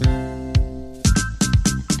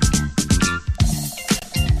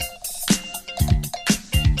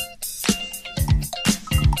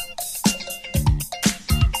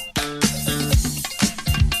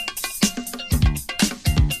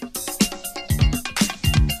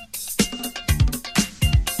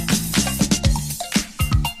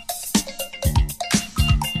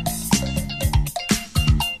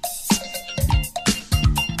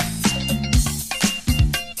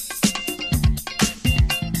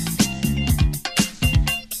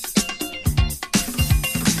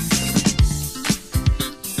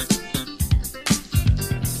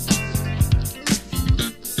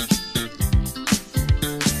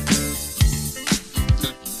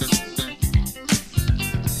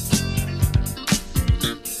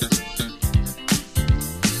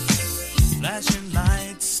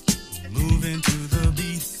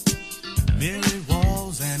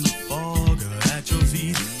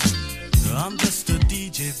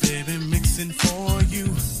baby, mixing for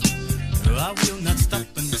you. I will not stop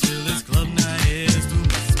until this club night is through.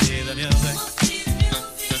 Must be the music.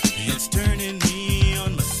 It's turning me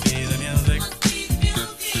on. Must be the music.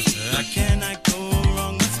 I cannot go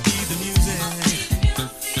wrong. Must be the music.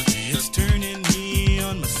 It's turning me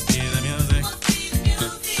on. Must be the music.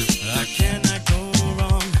 I cannot go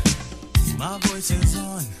wrong. My voice is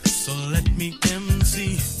on, so let me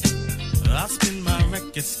MC. I'll spin my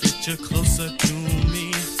records, get you closer to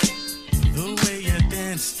me. The way you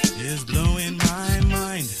dance is blowing my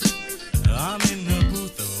mind. I'm in the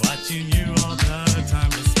booth watching you all the time.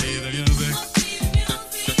 Must be the music.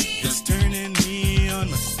 It's turning me on.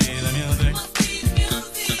 Must be the music.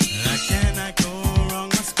 I cannot go wrong.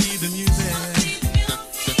 Must be the music.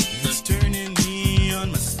 It's turning me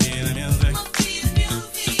on. Must be the music.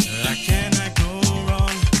 I cannot go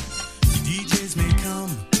wrong. DJs may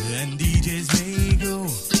come and DJs may go,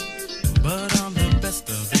 but I'm the best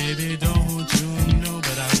of, baby, don't you know?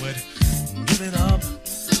 But I would give it up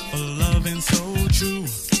for loving so true.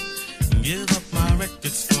 Give up my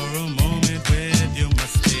records for a moment with you.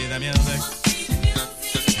 Must be the music.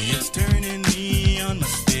 It's turning me on.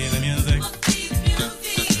 Must be the music.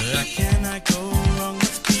 I cannot go wrong.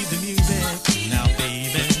 Must be the music. Now,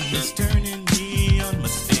 baby, it's turning me on.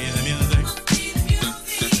 Must be the music.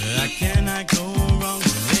 I cannot go wrong.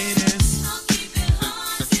 Ladies,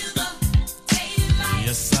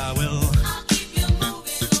 yes, I will.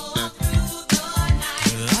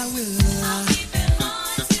 I will.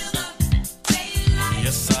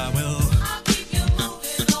 Yes, I will.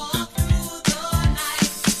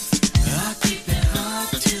 I'll keep it hot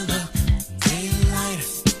till the daylight.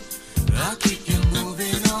 I'll keep you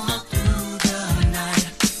moving all through the night.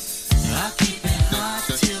 I'll keep it hot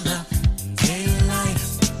till the daylight.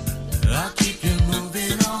 I'll keep you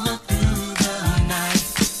moving all through the night.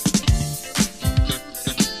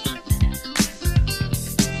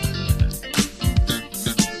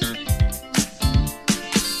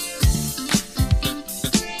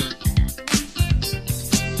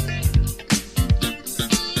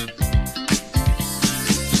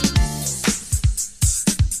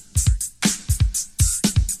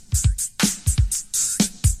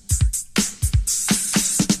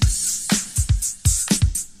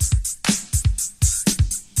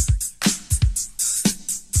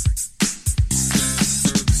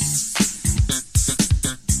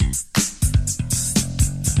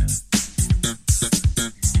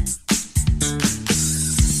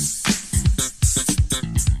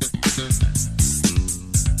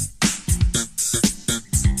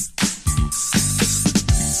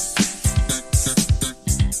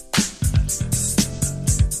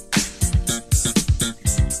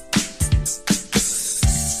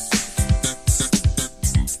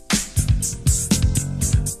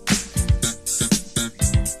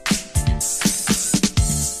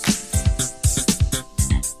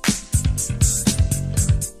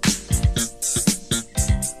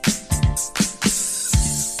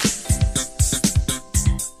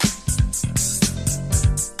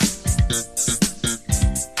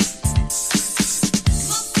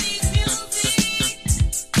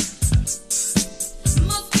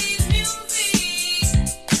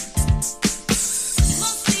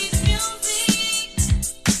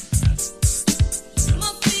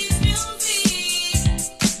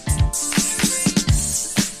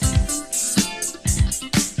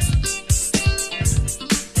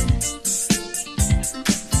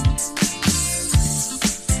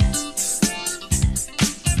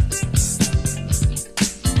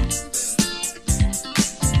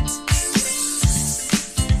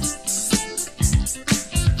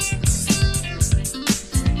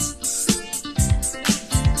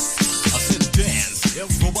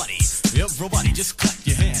 Everybody, just clap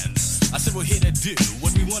your hands. I said we're here to do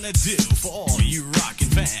what we want to do for all you rockin'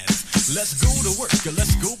 fans. Let's go to work,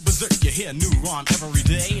 let's go berserk. You hear a new rhyme every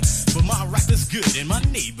day, but my rap is good in my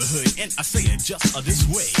neighborhood, and I say it just this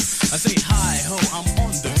way. I say hi ho, I'm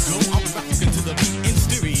on the go. I'm rockin' to the beat in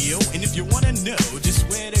stereo, and if you wanna know just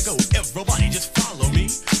where to go, everybody just follow me.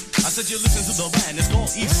 I said you listen to the band, it's called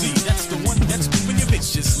EC. That's the one that's moving you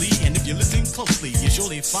viciously, and if you listen closely, you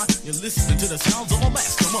surely find you're listening to the sounds of a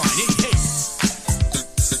mastermind. Hey, hey.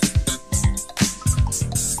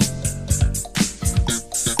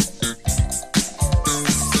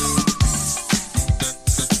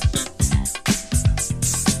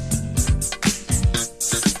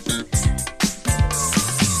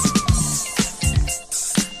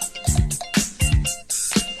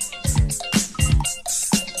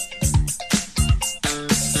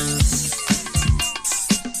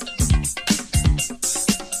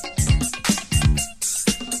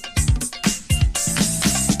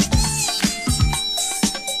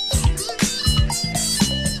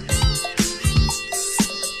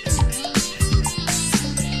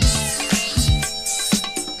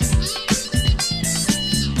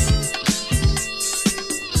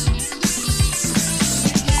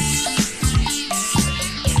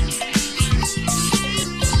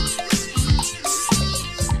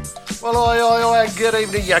 Well, oi, and good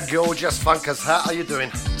evening, you gorgeous funkers. How are you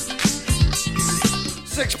doing?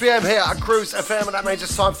 6 p.m. here at Cruise FM, and that means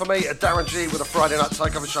it's time for me, Darren G, with a Friday Night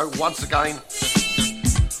Takeover show once again.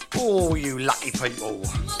 Oh, you lucky people.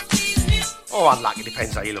 Or unlucky,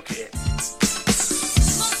 depends how you look at it.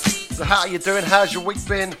 So how are you doing? How's your week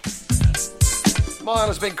been? Mine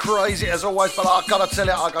has been crazy as always, but I gotta tell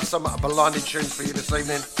you, I got some blinding tunes for you this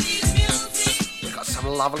evening. We've got some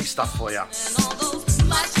lovely stuff for you.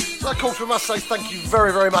 So of course we must say thank you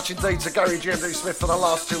very, very much indeed to Gary GMD Smith for the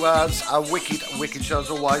last 2 hours. A wicked show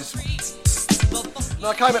as always. Now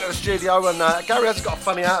I came into the studio and Gary hasn't got a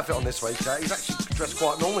funny outfit on this week. He's actually dressed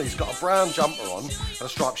quite normally. He's got a brown jumper on and a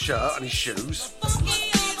striped shirt and his shoes.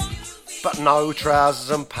 But no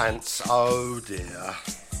trousers and pants. Oh dear.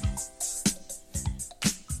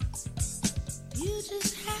 You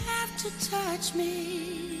just have to touch me.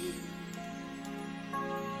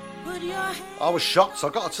 I was shocked, so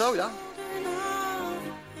I've got to tell you.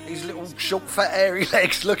 His little short, fat, hairy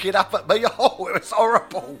legs looking up at me. Oh, it was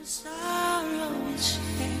horrible.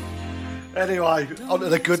 Anyway, on to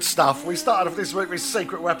the good stuff. We started off this week with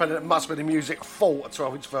Secret Weapon, and it must be the music full, a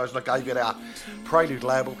 12-inch version. I gave you our Prelude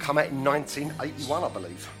label, come out in 1981, I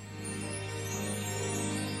believe.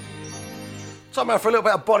 Time now for a little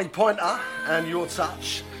bit of Bonnie Pointer and Your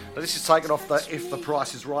Touch. Now, this is taken off the If the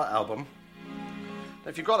Price is Right album.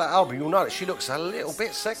 If you've got that album, you'll notice she looks a little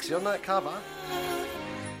bit sexy on that cover.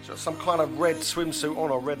 She's got some kind of red swimsuit on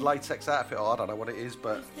or red latex outfit. Oh, I don't know what it is,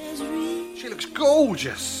 but she looks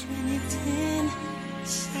gorgeous. A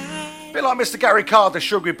bit like Mr. Gary Card, the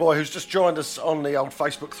sugary boy who's just joined us on the old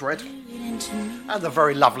Facebook thread. And the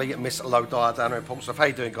very lovely Miss Low Dyer down here in Portsmouth. How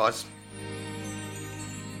you doing, guys?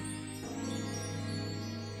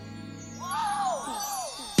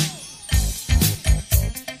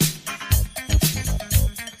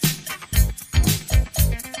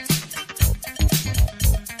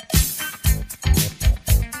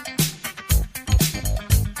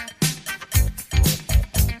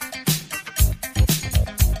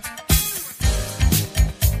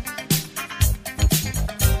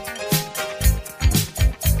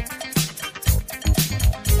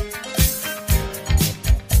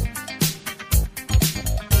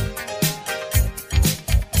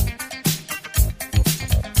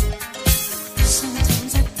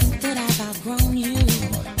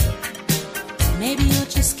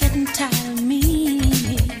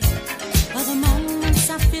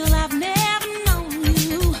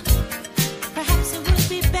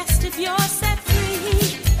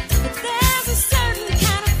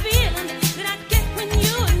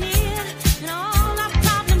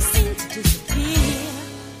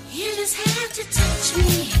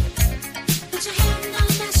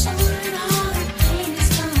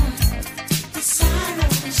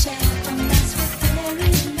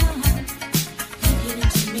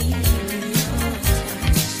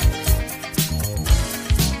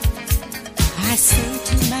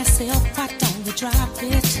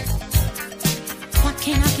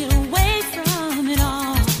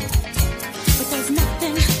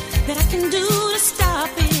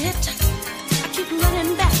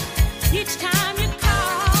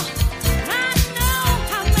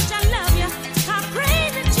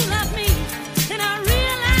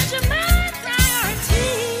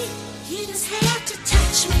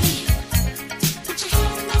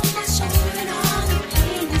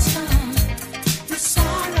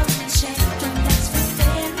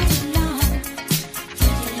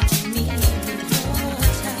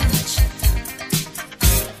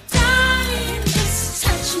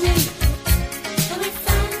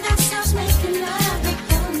 Making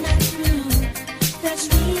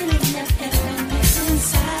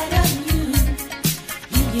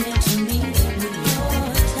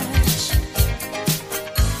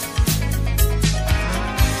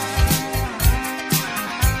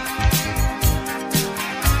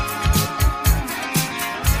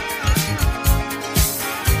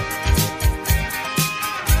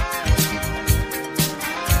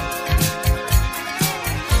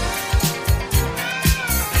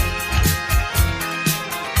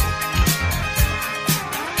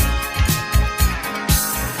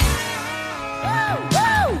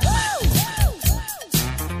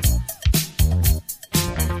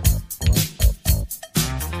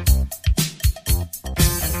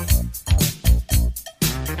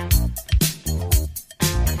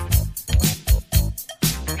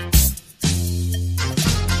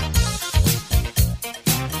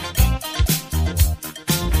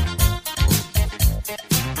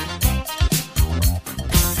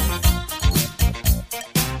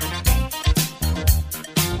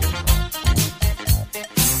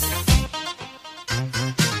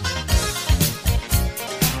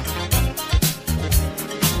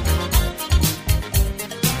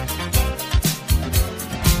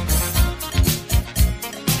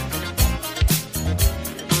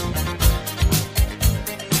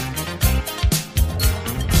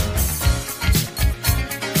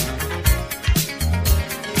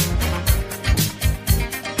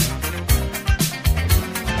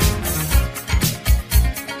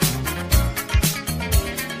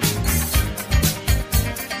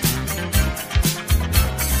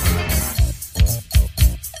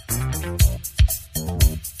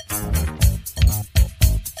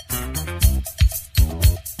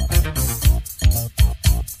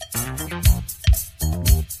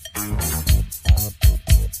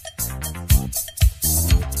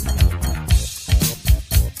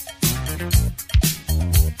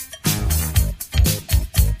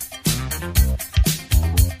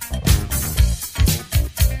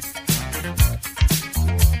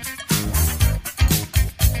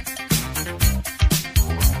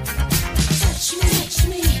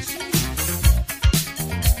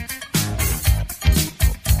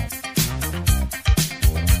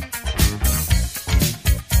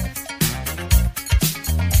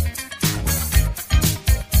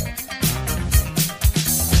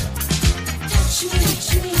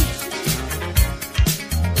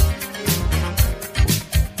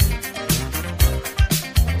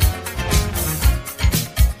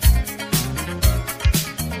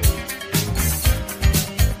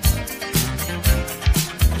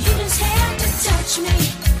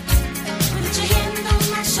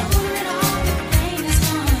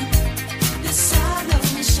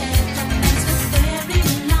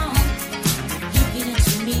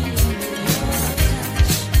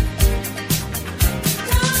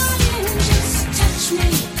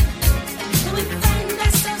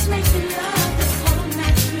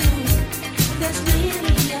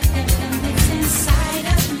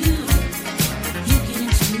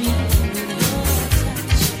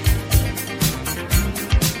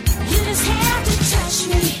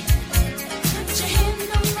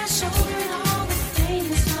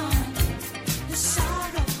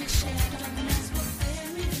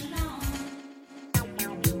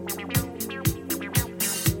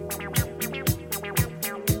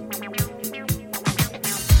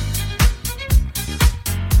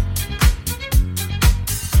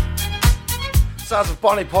Sounds of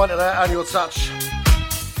Bonnie Pointer there, Annual Touch.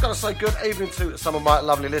 Gotta say good evening to some of my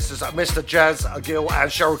lovely listeners, Mr. Jazz, Gil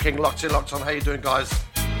and Cheryl King, locked in, locked on. How you doing, guys?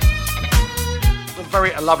 The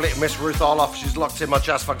very lovely Miss Ruth Arloff, she's locked in, my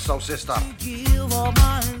Jazz Funk Soul sister.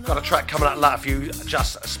 Got a track coming up later for you,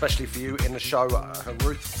 just especially for you in the show,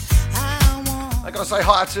 Ruth. I gotta say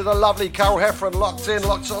hi to the lovely Carol Heffron, locked in,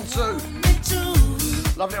 locked on too.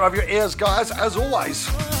 Lovely to have your ears, guys, as always.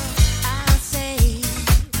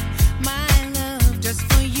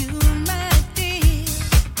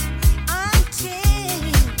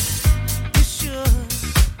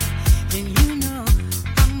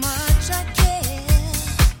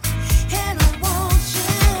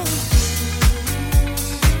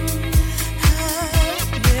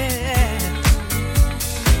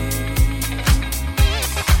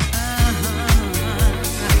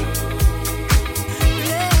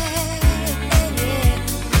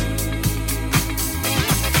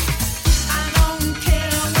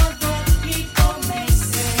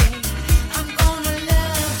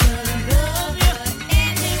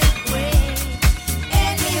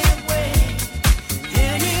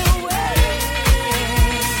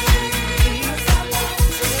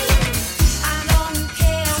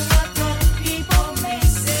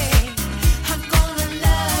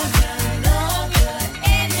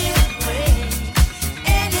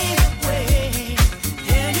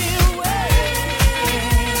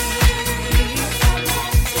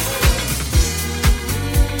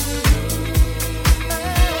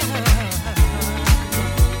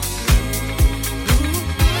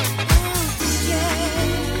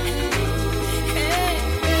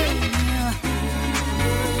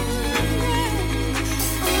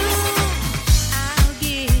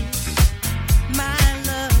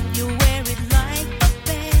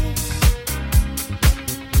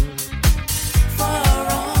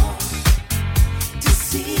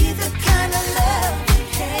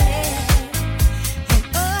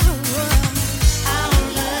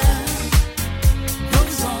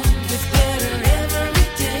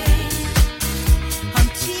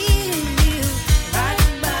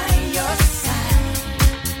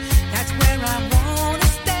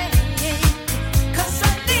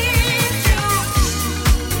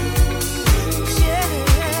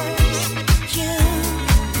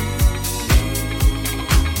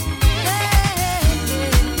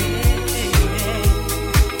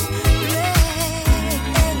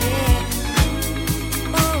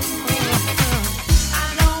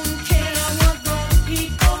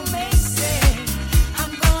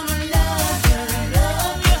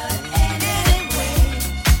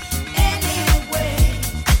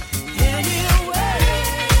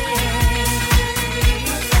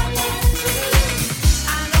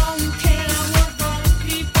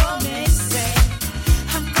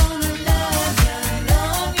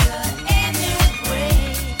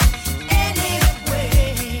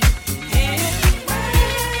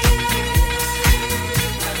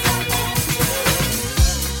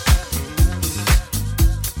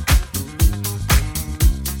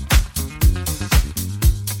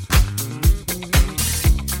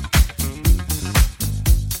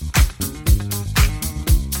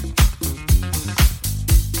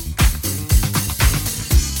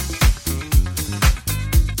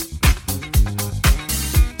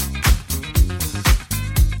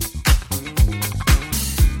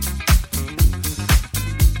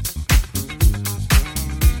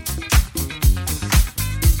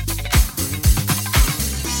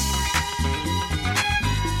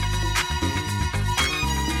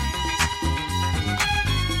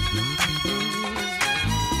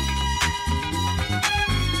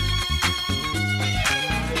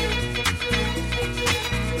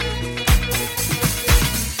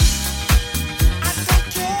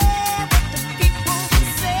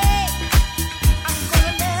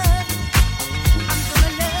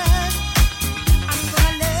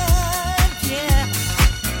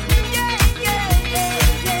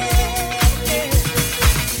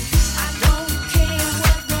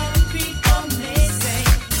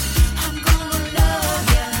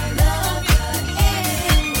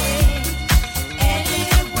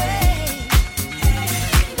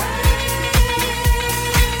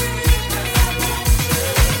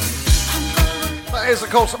 Is of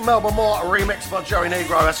course Melba Moore, a remix by Joey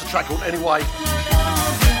Negro. That's a track called Anyway.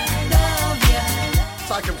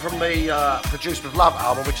 Taken from the Produced With Love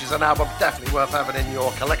album, which is an album definitely worth having in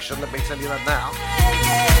your collection, let me tell you that now.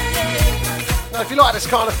 Now if you like this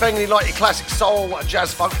kind of thing, you like your classic soul,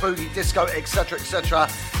 jazz, funk, boogie, disco, etc,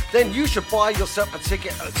 then you should buy yourself a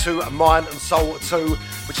ticket to Mind and Soul 2,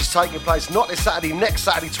 which is taking place not this Saturday, next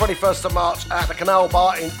Saturday, 21st of March at the Canal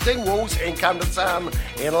Bar in Dingwalls in Camden Town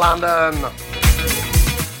in London.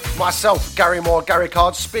 Myself, Gary Moore, Gary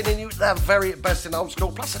Card, spinning you the very best in old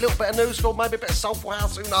school, plus a little bit of new school, maybe a bit of soulful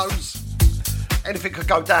house, who knows? Anything could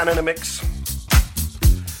go down in a mix.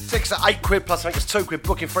 6 at £8 plus I think it's £2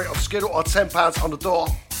 booking free on Skiddle or £10 on the door.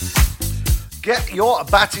 Get your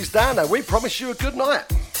batties down there. We promise you a good night.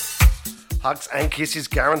 Hugs and kisses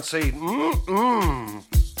guaranteed.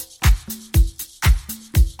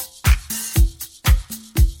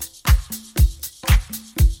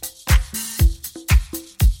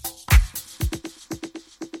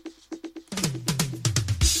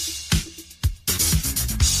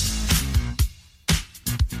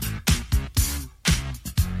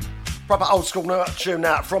 Proper old school tune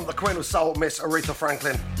now from the Queen of Soul, Miss Aretha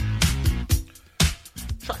Franklin.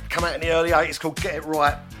 Track come out in the early 80s called Get It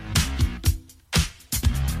Right.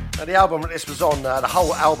 Now the album that this was on, the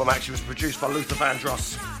whole album actually was produced by Luther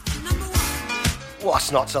Vandross.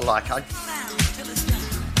 What's not to like, eh?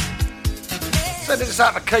 Sending this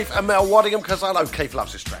out for Keith and Mel Waddingham because I know Keith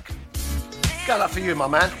loves this track. Go that for you, my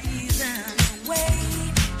man.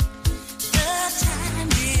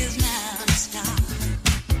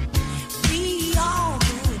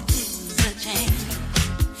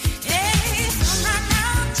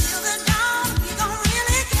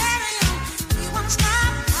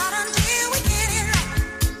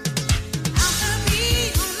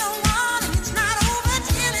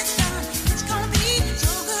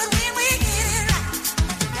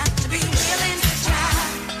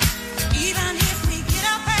 Even if we get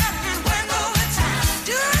up and when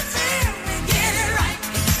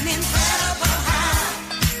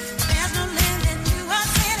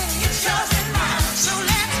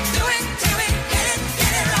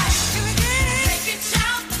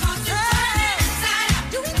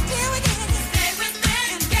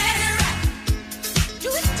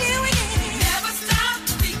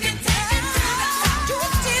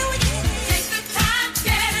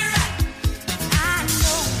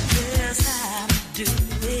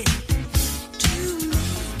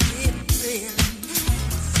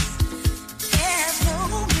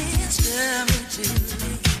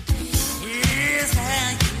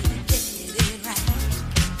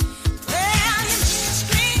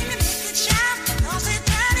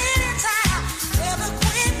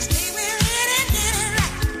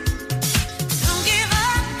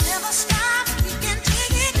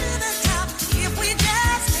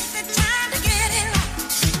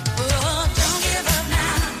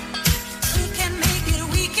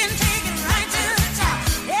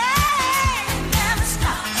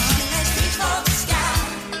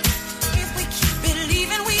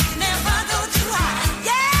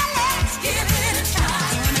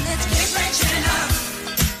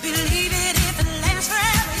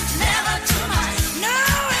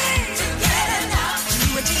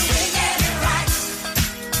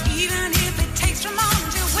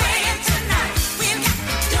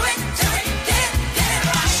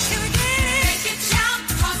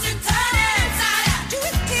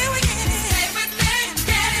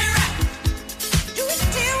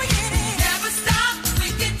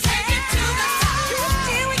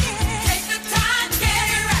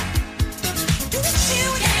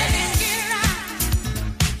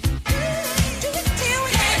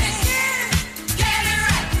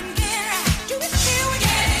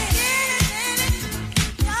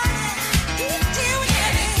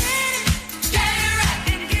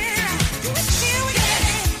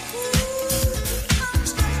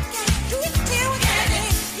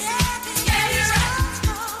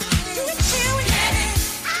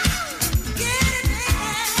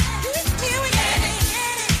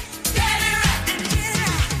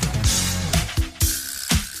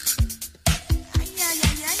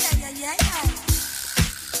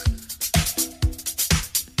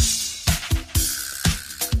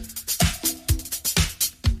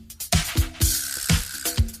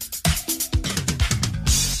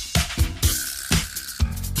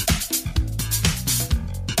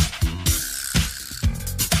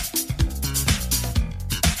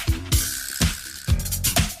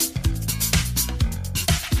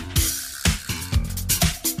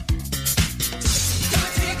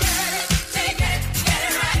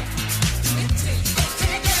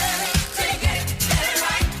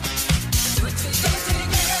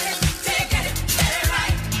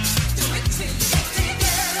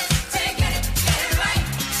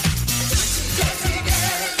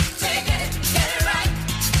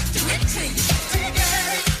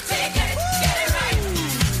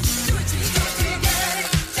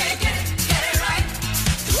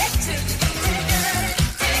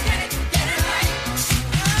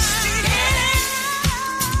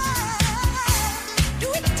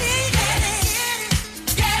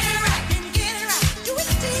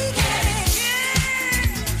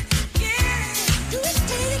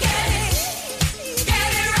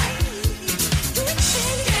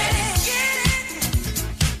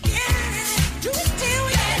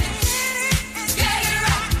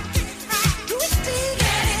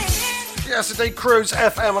Yes, indeed, Cruise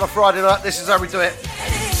FM on a Friday night. This is how we do it.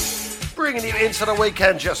 Bringing you into the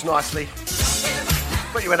weekend just nicely.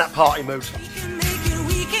 Put you in that party mood. So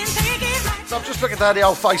I'm just looking down the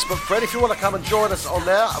old Facebook thread. If you want to come and join us on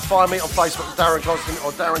there, find me on Facebook, Darren Gosling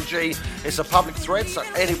or Darren G. It's a public thread, so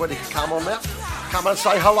anybody can come on there. Come and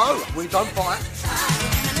say hello. We don't bite.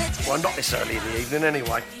 Well, not this early in the evening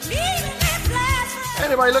anyway.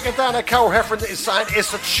 Anyway, looking down at Carol Heffron is saying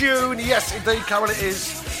it's a tune. Yes, indeed, Carol, it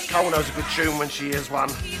is. Carol knows a good tune when she hears one.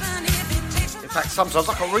 In fact, sometimes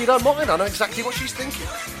I can read her mind. I know exactly what she's thinking.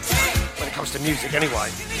 When it comes to music, anyway.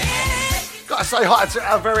 Got to say hi to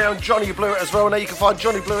our very own Johnny Blewett as well. Now you can find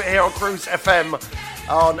Johnny Blewett here on Cruise FM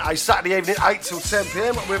on a Saturday evening, 8 till 10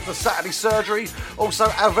 p.m. with the Saturday Surgery. Also,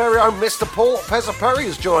 our very own Mr. Paul Pezza Perry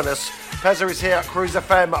has joined us. Pezza is here at Cruise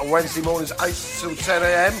FM Wednesday mornings, 8 till 10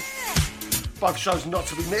 a.m. Both shows not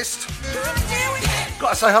to be missed.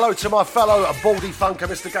 Got to say hello to my fellow baldy funker,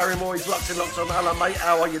 Mr. Gary Moore. He's locked on. Hello, mate.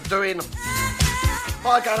 How are you doing?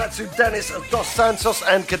 Hi, going out to Dennis Dos Santos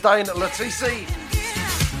and Kadane Latisi.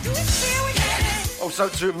 Also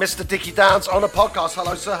to Mr. Dickie Downs on the podcast.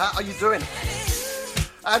 Hello, sir. How are you doing?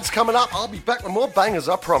 Ads coming up. I'll be back with more bangers,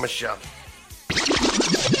 I promise you.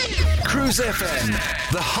 Cruise FM,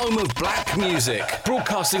 the home of black music.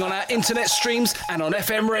 Broadcasting on our internet streams and on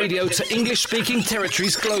FM radio to English-speaking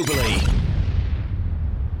territories globally.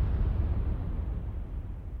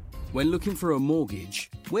 When looking for a mortgage,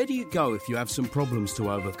 where do you go if you have some problems to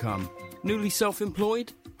overcome? Newly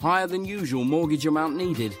self-employed? Higher than usual mortgage amount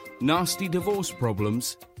needed? Nasty divorce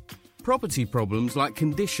problems? Property problems like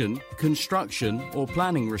condition, construction or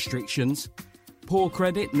planning restrictions? Poor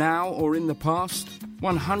credit now or in the past?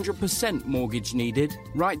 100% mortgage needed?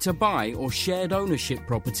 Right to buy or shared ownership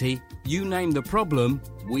property? You name the problem,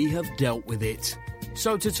 we have dealt with it.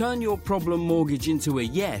 So to turn your problem mortgage into a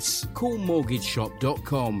yes, call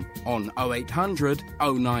mortgageshop.com on 0800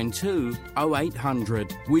 092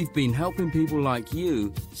 0800. We've been helping people like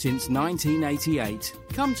you since 1988.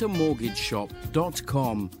 Come to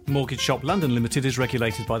mortgageshop.com. Mortgage Shop London Limited is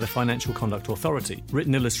regulated by the Financial Conduct Authority.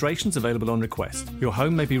 Written illustrations available on request. Your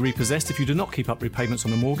home may be repossessed if you do not keep up repayments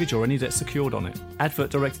on the mortgage or any debt secured on it. Advert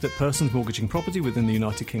directed at persons mortgaging property within the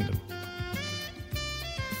United Kingdom.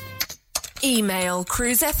 Email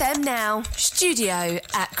Cruise FM now,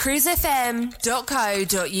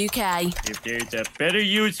 studio@cruisefm.co.uk. If there's a better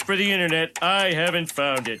use for the internet, I haven't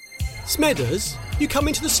found it. Smedders, you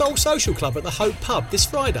coming to the Soul Social Club at the Hope Pub this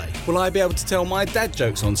Friday? Will I be able to tell my dad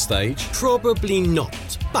jokes on stage? Probably not,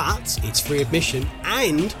 but it's free admission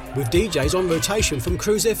and with DJs on rotation from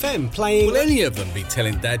Cruise FM playing... Will any of them be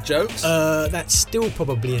telling dad jokes? That's still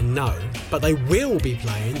probably a no, but they will be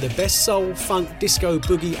playing the best soul, funk, disco,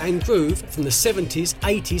 boogie and groove from the 70s,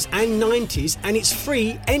 80s and 90s, and it's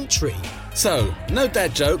free entry. So, no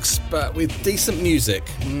dad jokes, but with decent music.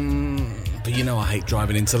 But you know I hate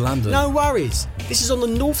driving into London. No worries. This is on the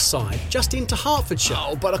north side, just into Hertfordshire.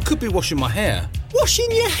 Oh, but I could be washing my hair. Washing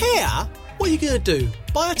your hair? What are you going to do?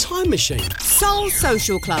 Buy a time machine? Soul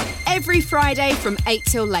Social Club, every Friday from 8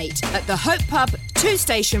 till late at the Hope Pub, 2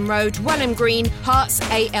 Station Road, Welham Green, Hearts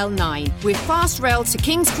AL9, with fast rail to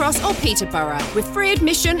King's Cross or Peterborough, with free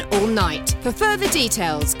admission all night. For further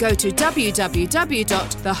details, go to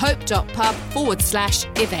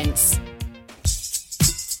www.thehope.pub/events.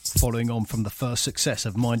 Following on from the first success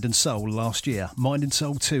of Mind and Soul last year, Mind and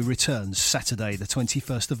Soul 2 returns Saturday the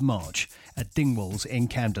 21st of March at Dingwalls in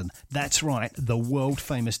Camden. That's right, the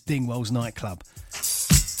world-famous Dingwalls nightclub.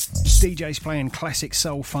 DJs playing classic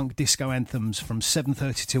soul, funk, disco anthems from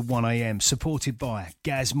 7:30 to 1am, supported by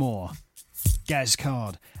Gaz Moore, Gaz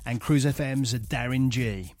Card and Cruise FM's Darren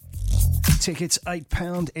G. Tickets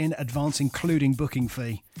 £8 in advance including booking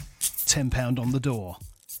fee, £10 on the door.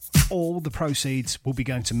 All the proceeds will be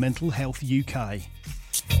going to Mental Health UK.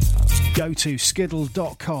 Go to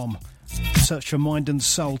skiddle.com, search for Mind and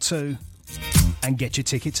Soul 2 and get your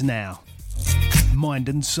tickets now. Mind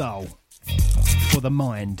and Soul, for the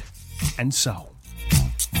mind and soul.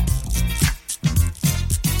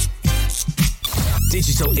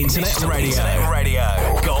 Digital Internet Radio.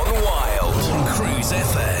 Gone wild. Cruise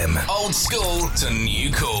FM. Old school to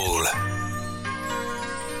new cool.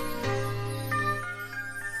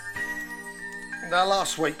 Now,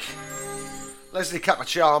 last week, Leslie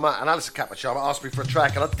Capachama and Alison Capachama asked me for a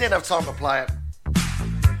track, and I didn't have time to play it.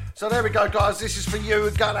 So there we go, guys. This is for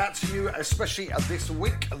you. Going out to you, especially this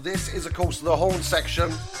week. This is, of course, the horn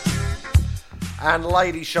section. And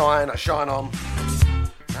Lady Shine On.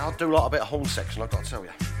 Now, I do like a bit of horn section, I've got to tell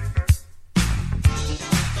you.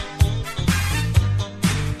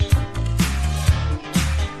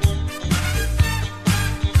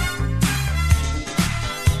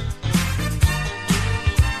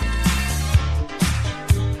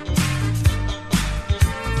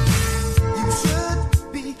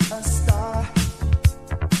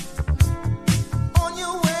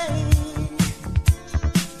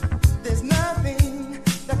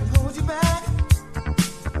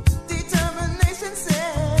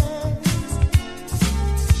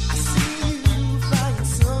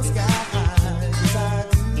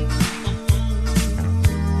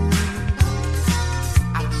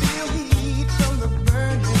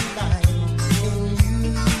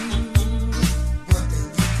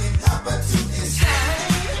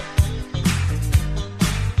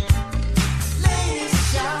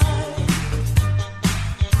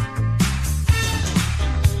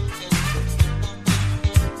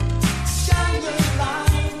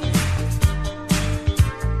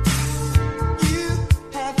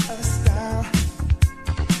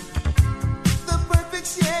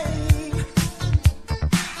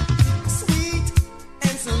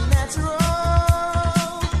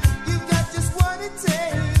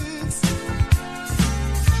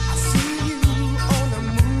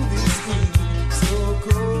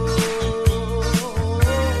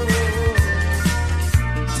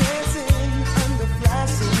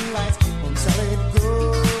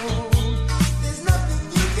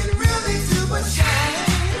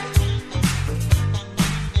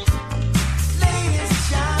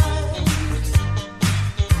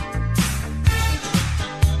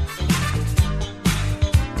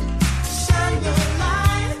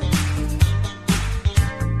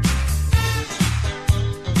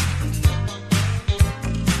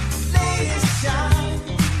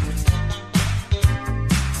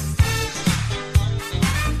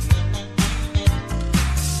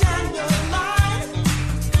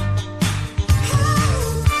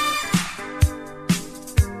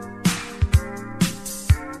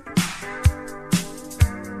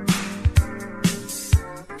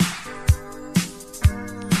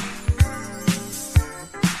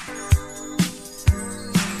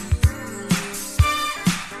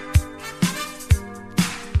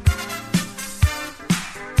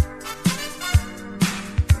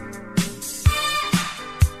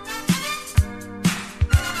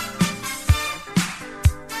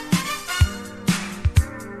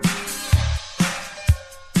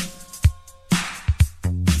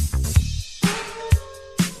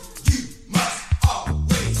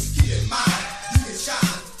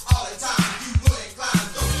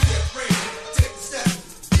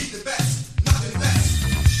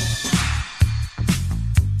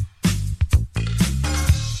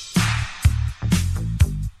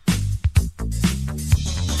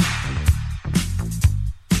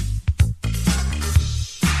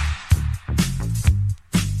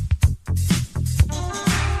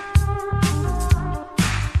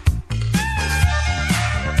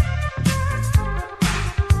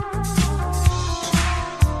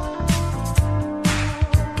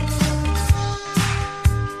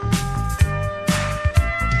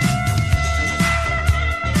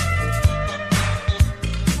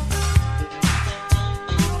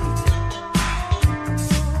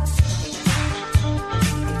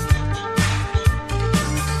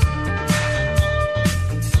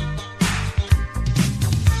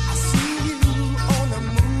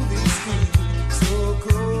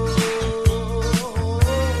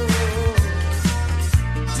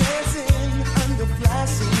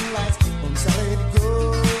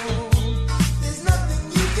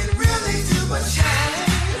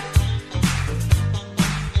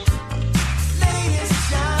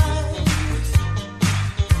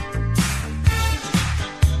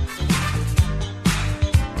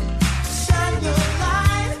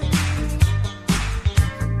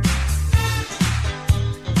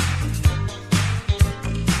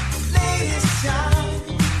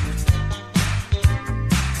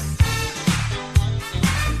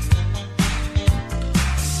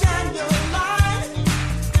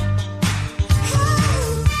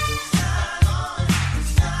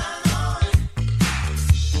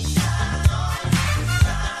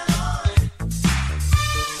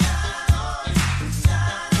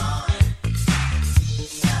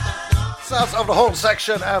 Sounds of the Horn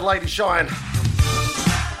section and Lady Shine.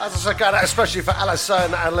 As I said, going out especially for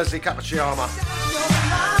Alison and Leslie Cappucciama.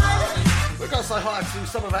 We've got to say hi to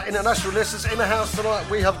some of our international listeners in the house tonight.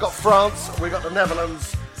 We have got France, we've got the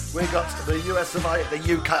Netherlands, we've got the US of A,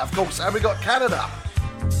 the UK of course, and we've got Canada.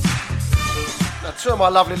 Now, two of my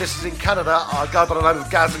lovely listeners in Canada go by the name of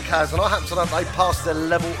Gaz and Kaz, and I happen to know they passed their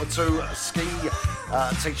level 2 ski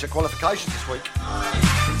teacher qualifications this week.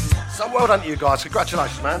 So well done to you guys,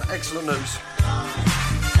 congratulations man, excellent news.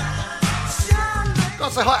 Got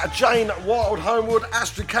to say hi to Jane Wild Homewood,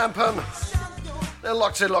 Astrid Campen. They're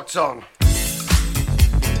locked in, locked on.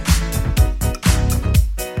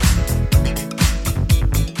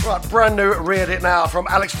 Right, brand new Reared It Now from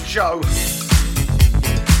Alex and Joe.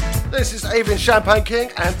 This is Evelyn Champagne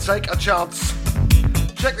King and Take a Chance.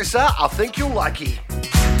 Check this out, I think you'll like it.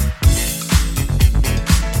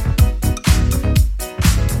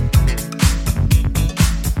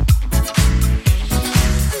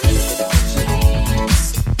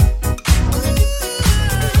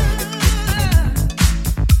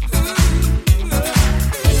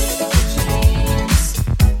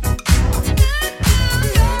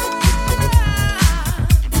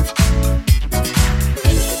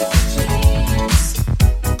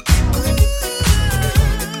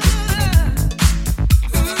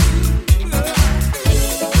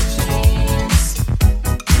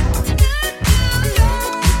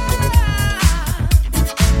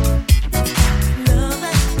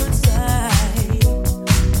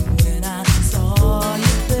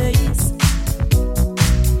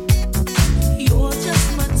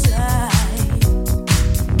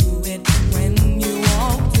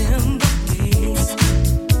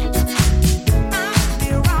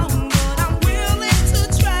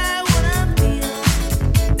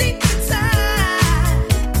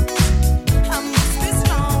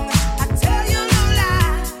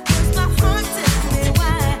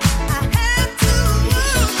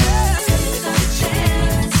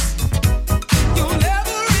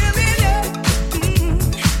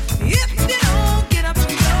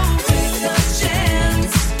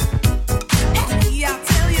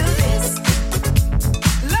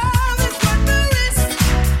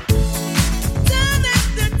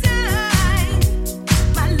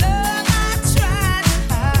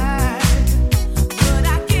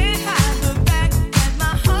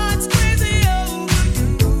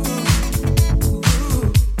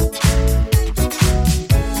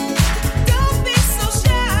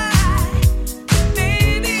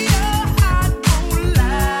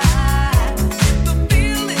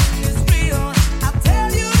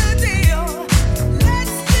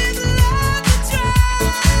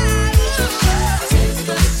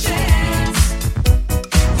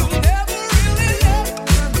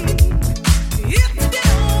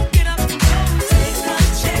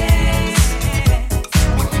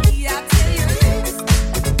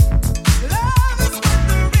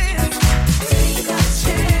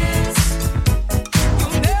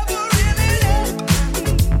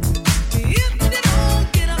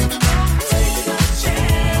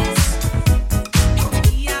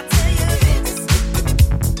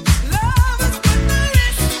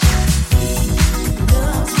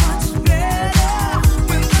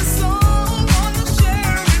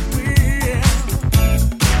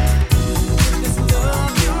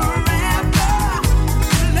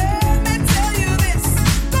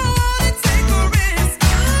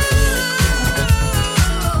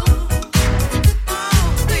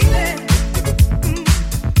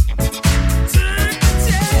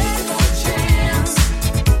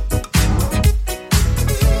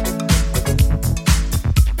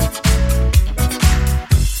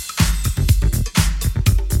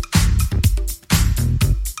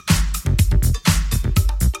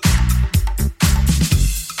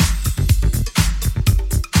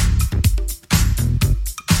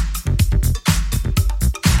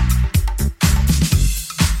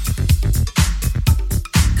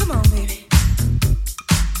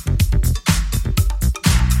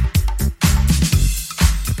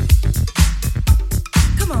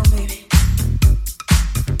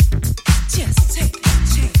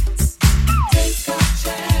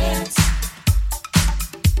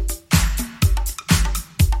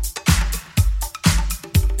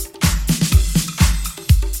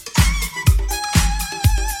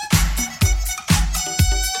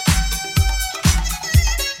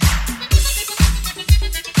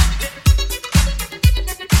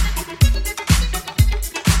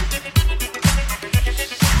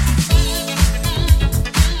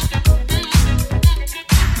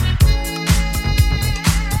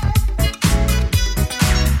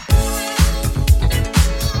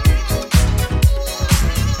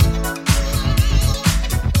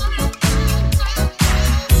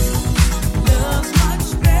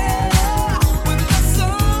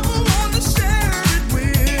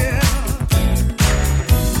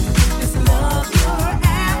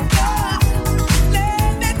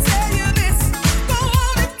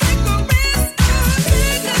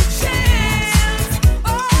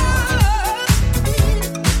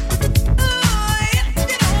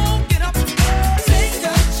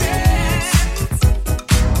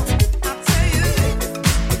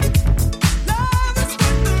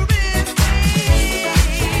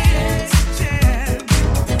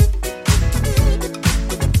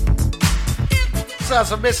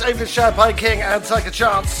 Sounds of Miss Evening Champagne King and Take a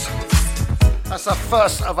Chance. That's the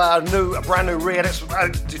first of our brand new re-edits from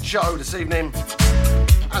Alex Dicho this evening.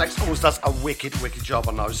 Alex always does a wicked job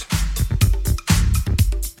on those.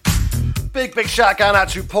 Big shout going out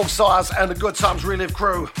to Paul Sires and the Good Times Relive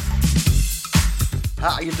crew.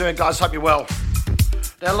 How are you doing, guys? Hope you're well.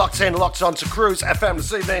 They're locked on to Cruise FM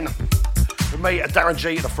this evening with me, Darren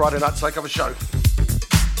G, the Friday Night Takeover show.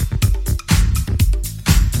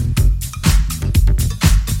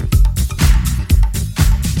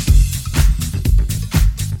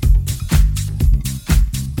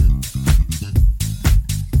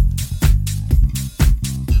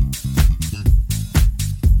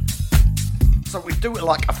 So we do it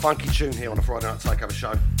like a funky tune here on the Friday Night Takeover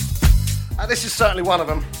show. And this is certainly one of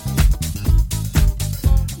them.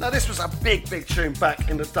 Now this was a big tune back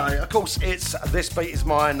in the day. Of course it's This Beat Is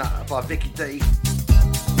Mine by Vicky D.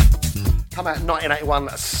 Come out in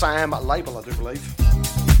 1981, Sam label I do believe.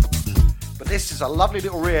 But this is a lovely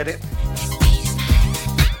little re-edit.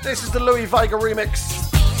 This is the Louis Vega remix.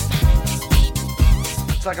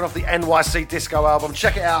 Taken off the NYC Disco album.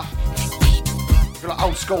 Check it out. If you like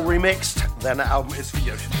old school remixed, then that album is for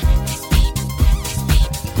you.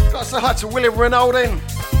 Got to say hi to William Rinaldin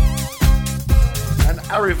and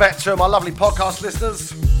Arivet, to my lovely podcast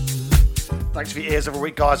listeners. Thanks for your ears every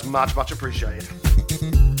week, guys. Much appreciated.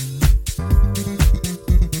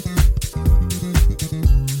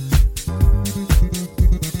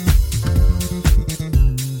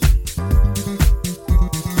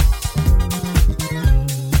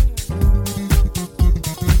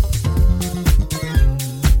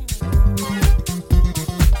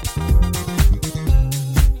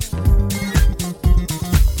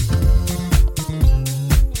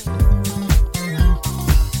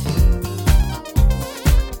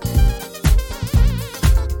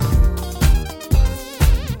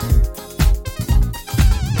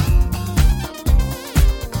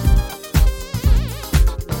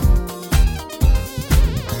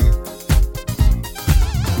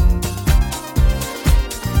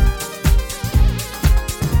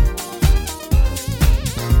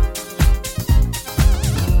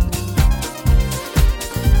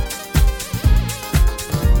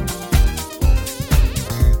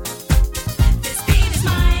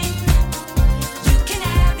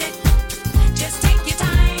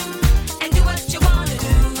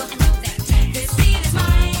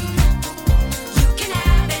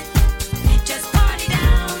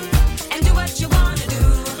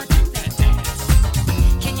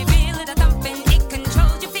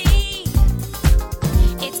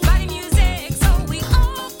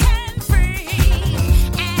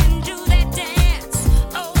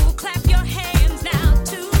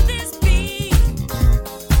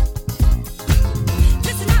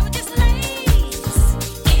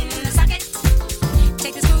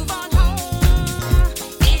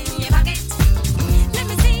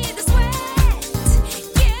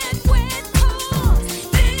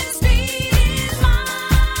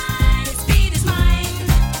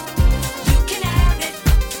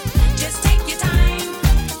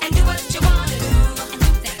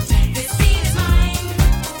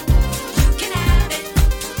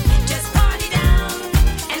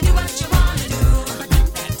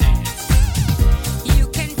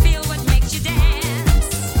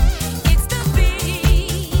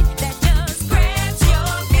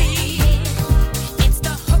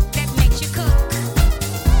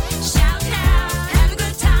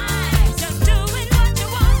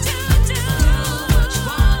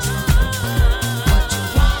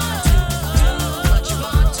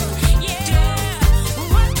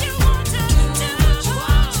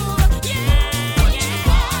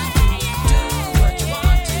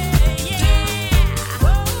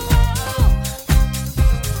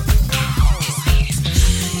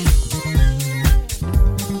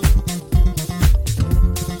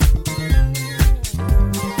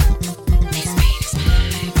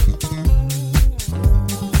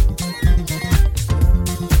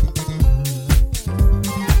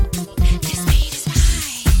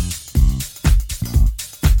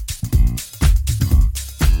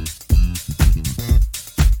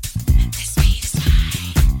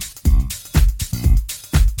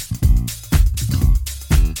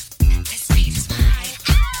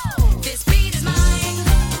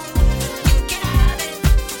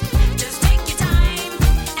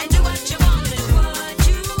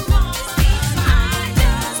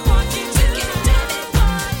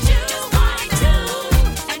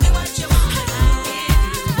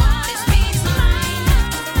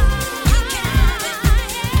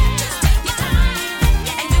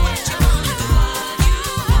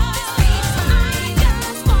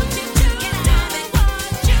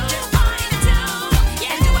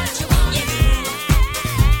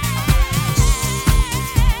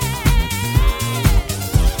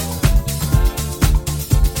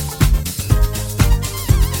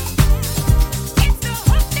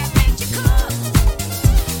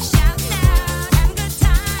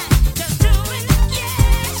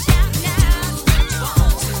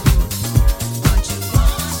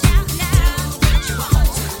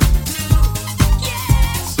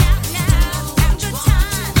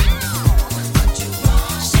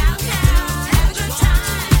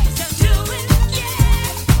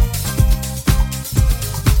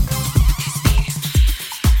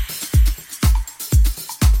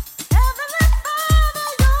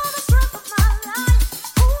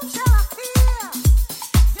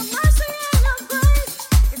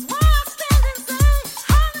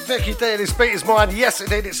 Vicky D, this beat is mine. Yes,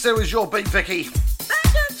 indeed, it still is your beat, Vicky.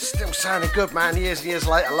 Still sounding good, man. Years and years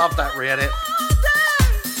later, love that re-edit.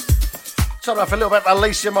 Time for a little bit of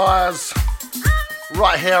Alicia Myers.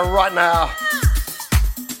 Right here, right now.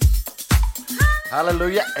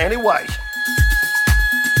 Hallelujah, anyway.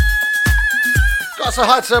 Got to say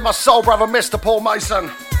hi to my soul brother, Mr. Paul Mason.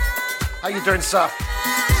 How you doing, sir?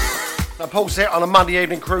 Now, Paul's here on a Monday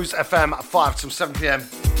evening, Cruise FM at 5 till 7 p.m.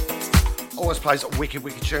 Always plays wicked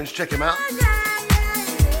tunes. Check him out.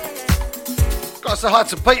 Got to say hi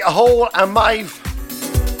to Peter Hall and Maeve.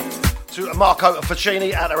 To Marco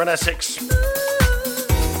Ficini out there in Essex.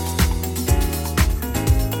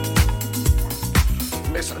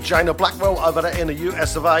 Miss Jana Blackwell over there in the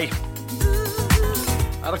US of A.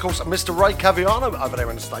 And of course, Mr. Ray Caviano over there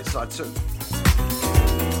in the stateside too.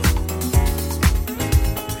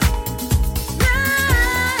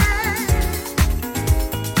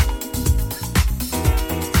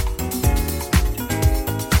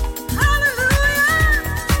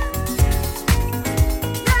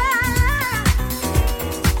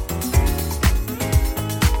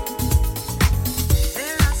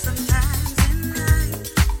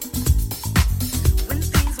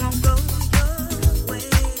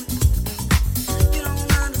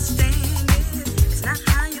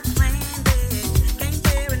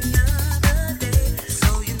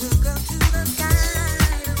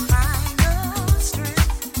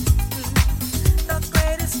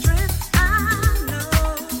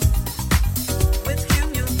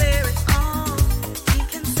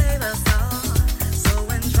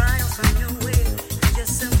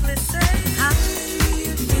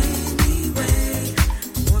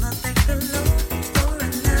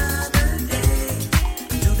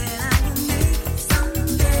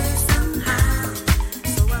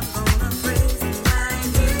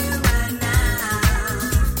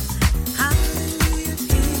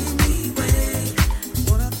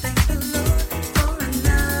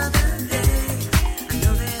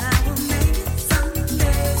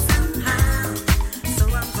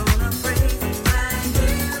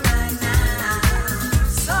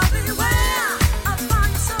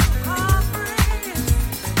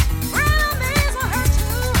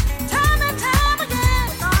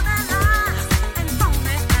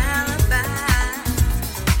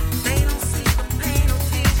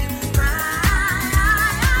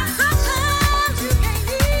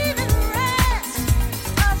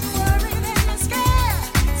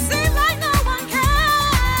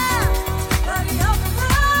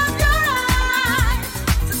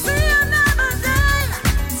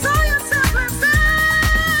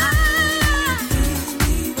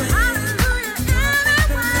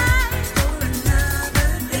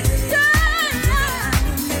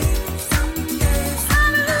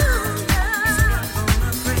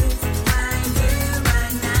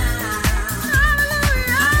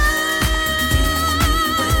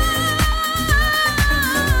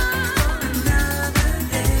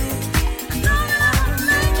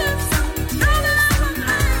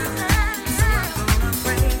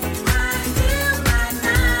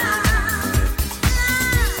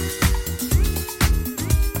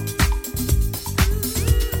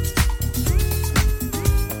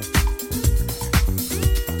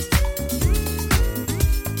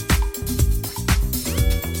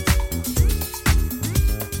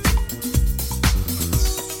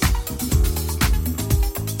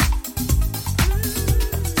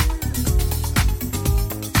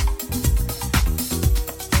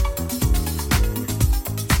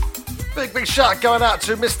 Big shout going out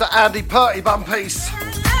to Mr. Andy Purty Bumpies.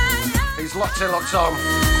 He's locked in, locked on.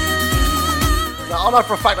 Now, I know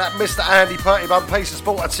for a fact that Mr. Andy Purty Bumpies has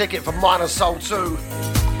bought a ticket for Mine and Soul 2.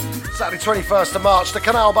 Saturday 21st of March, the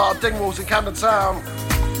Canal Bar, Dingwalls in Camden Town.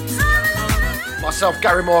 Myself,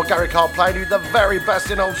 Gary Moore, Gary Carl playing you the very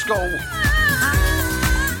best in old school.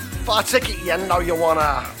 Buy a ticket, you know you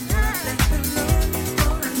wanna.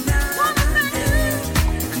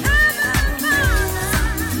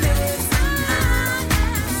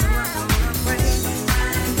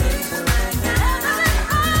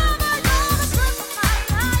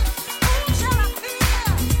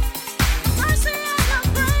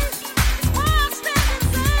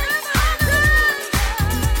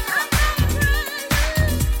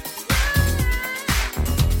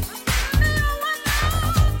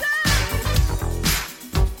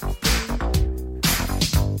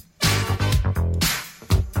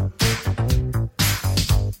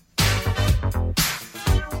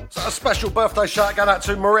 Special birthday shout going out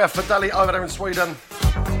to Maria Fideli over there in Sweden.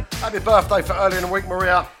 Happy birthday for early in the week,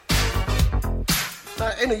 Maria.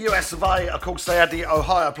 Now, in the US of A, of course, they had the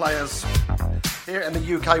Ohio players. Here in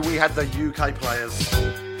the UK, we had the UK players.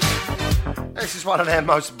 This is one of their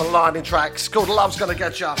most blinding tracks called Love's Gonna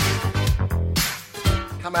Get Ya.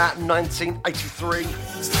 Come out in 1983.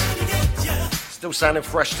 Still sounding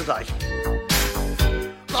fresh today.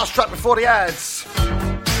 Last track before the ads.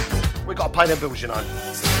 We gotta pay them bills, you know.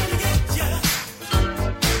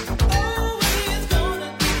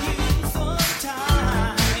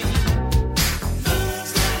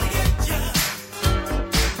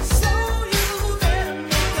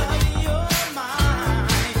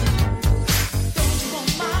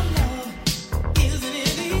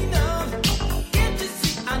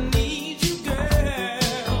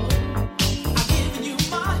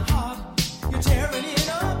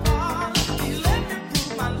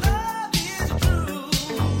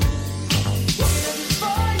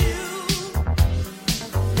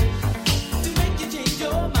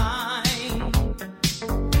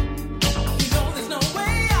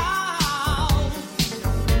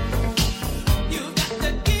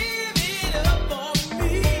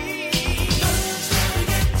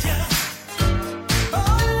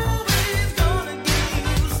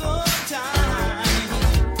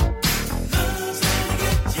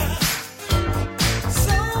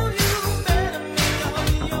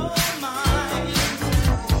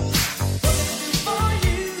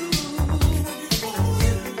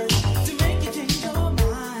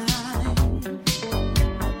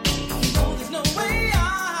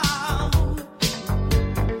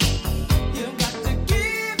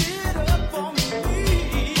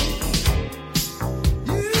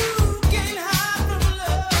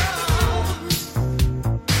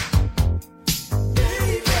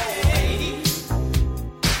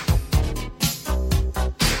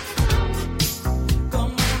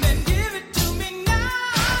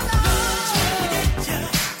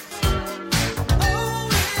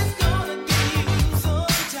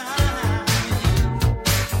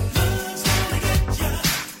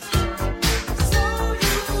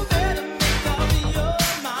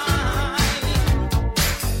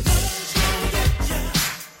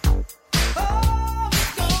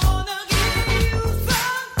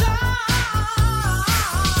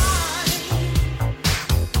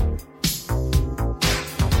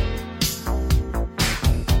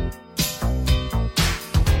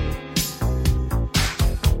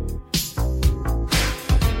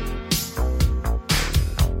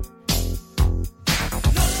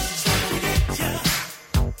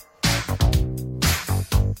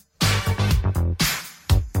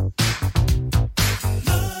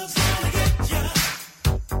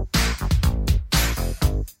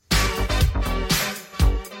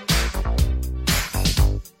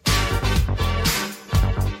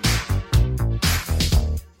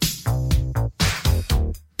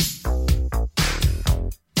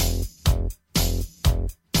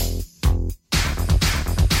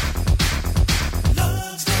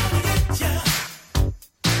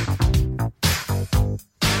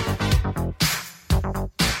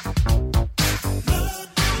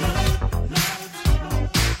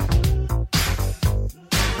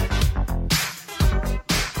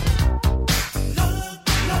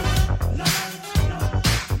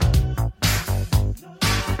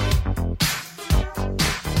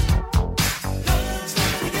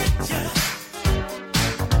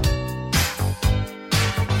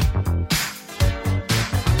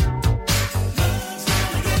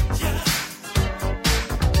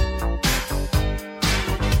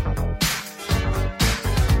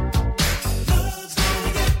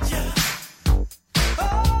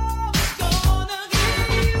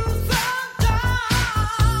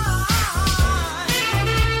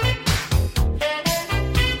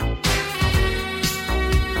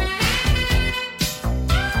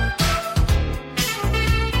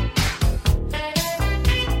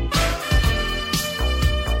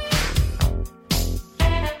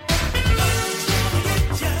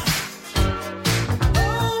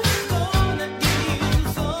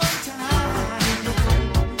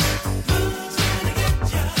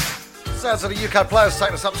 Sounds of the UK players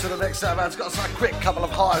taking us up to the next set of ads. Got a quick couple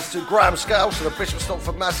of highs to Graham Scales to the Bishop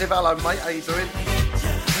Stortford Massive. Hello, mate. How you doing?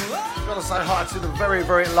 Got to say hi to the very,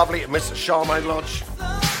 very lovely Miss Charmaine Lodge.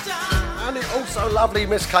 And the also lovely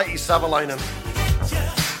Miss Katie Savalainen.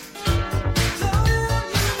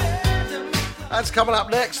 That's coming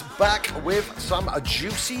up next. Back with some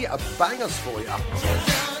juicy bangers for you.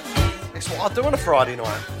 It's what I do on a Friday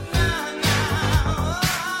night.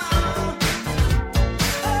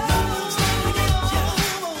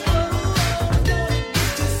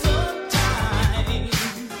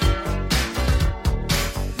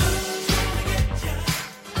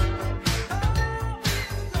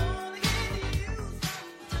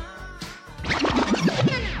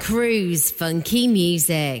 Cruise funky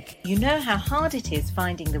music. You know how hard it is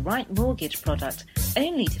finding the right mortgage product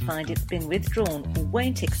only to find it's been withdrawn or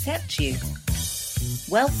won't accept you?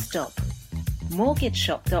 Well, stop.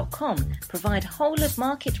 MortgageShop.com provide whole of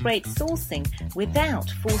market rate sourcing without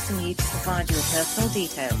forcing you to provide your personal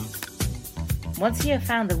details. Once you have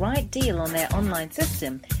found the right deal on their online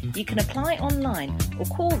system, you can apply online or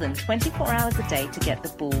call them 24 hours a day to get the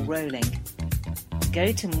ball rolling.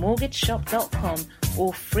 Go to MortgageShop.com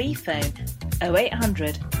or free phone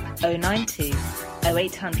 0800 092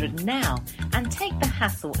 0800 now and take the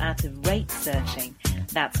hassle out of rate searching.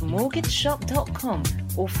 That's MortgageShop.com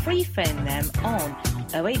or free phone them on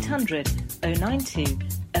 0800 092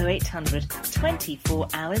 0800 24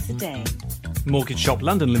 hours a day. Mortgage Shop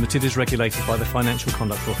London Limited is regulated by the Financial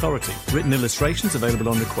Conduct Authority. Written illustrations available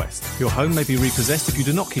on request. Your home may be repossessed if you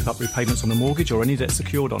do not keep up repayments on the mortgage or any debt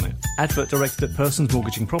secured on it. Advert directed at persons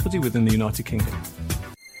mortgaging property within the United Kingdom.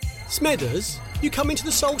 Smedders, you come into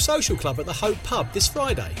the Soul Social Club at the Hope Pub this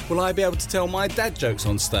Friday. Will I be able to tell my dad jokes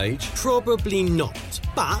on stage? Probably not,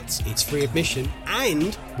 but it's free admission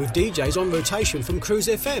and with DJs on rotation from Cruise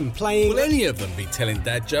FM playing... Will any of them be telling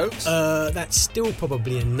dad jokes? That's still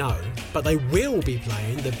probably a no, but they will be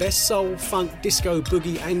playing the best soul, funk, disco,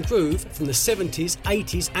 boogie and groove from the 70s,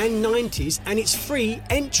 80s and 90s, and it's free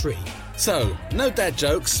entry. So, no dad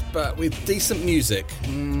jokes, but with decent music.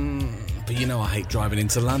 But you know I hate driving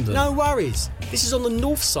into London. No worries. This is on the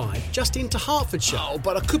north side, just into Hertfordshire. Oh,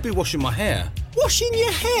 but I could be washing my hair. Washing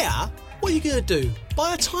your hair? What are you going to do?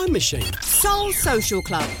 Buy a time machine? Soul Social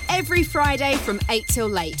Club, every Friday from 8 till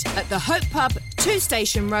late at the Hope Pub, 2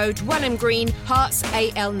 Station Road, Welham Green, Hearts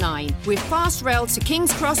AL9, with fast rail to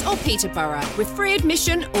King's Cross or Peterborough, with free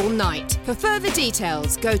admission all night. For further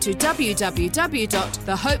details, go to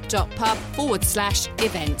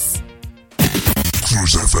www.thehope.pub/events.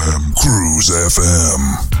 Cruise FM, Cruise FM.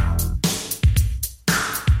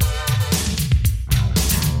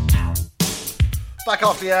 Back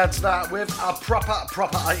off the ads now with a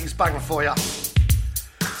proper 80s banger for you.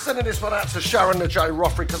 Sending this one out to Sharon the Joe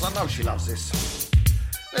Rothery because I know she loves this.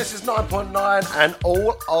 This is 9.9 and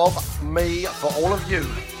All of Me for all of you.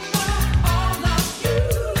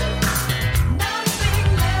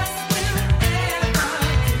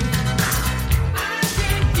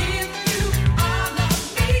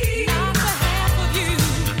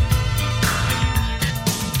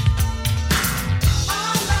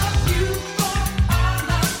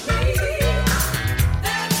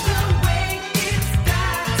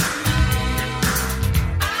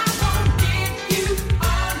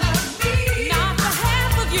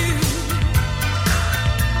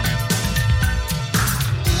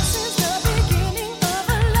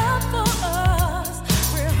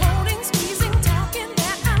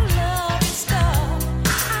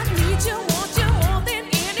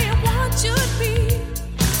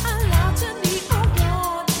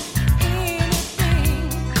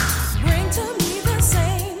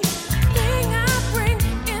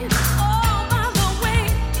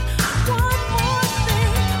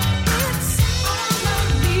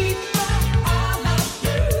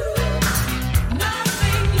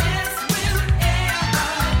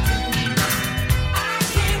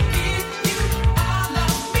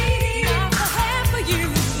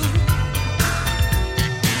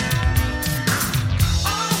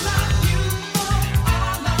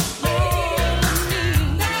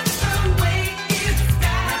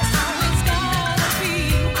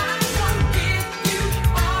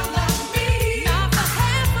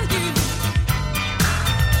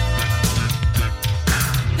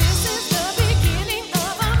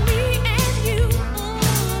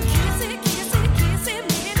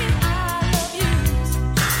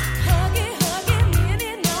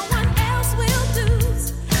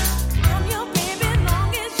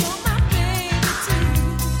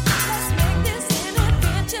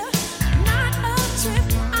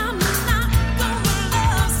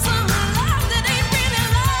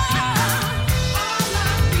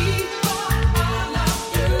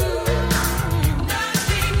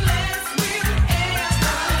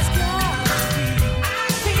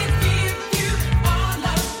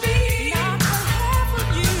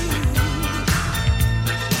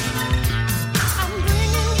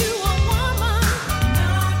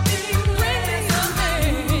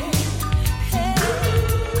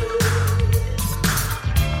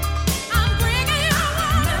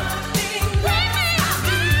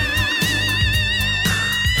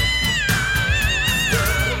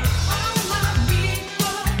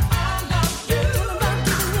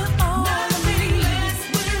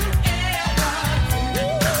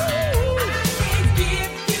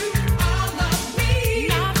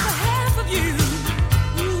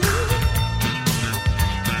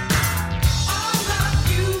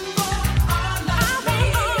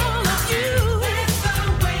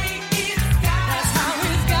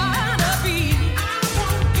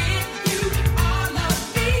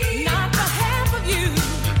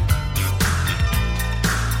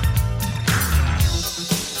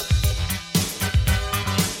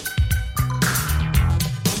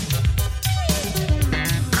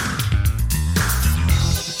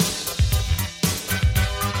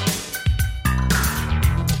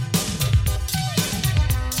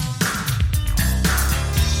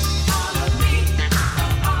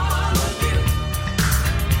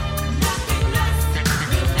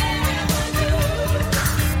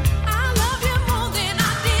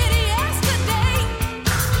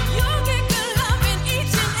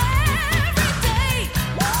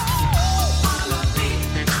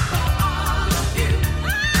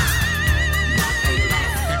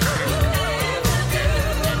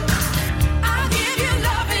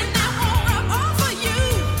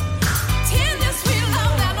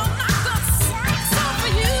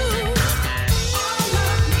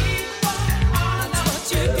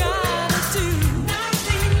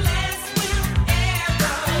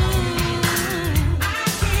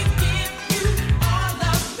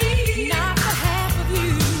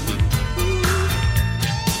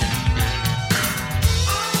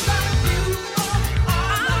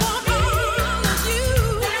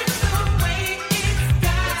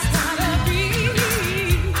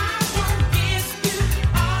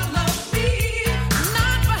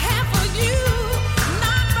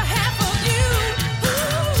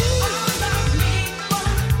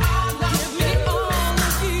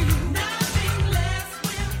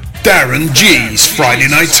 Darren G's Friday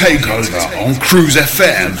Night Takeover on Cruise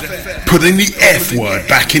FM, putting the F word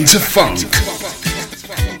back into funk.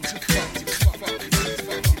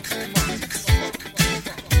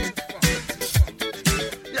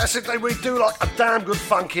 Yes, indeed, we do like a damn good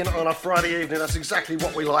funkin' on a Friday evening. That's exactly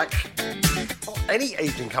what we like. Or any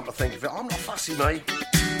evening, come to think of it. I'm not fussy, mate.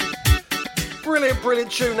 Brilliant,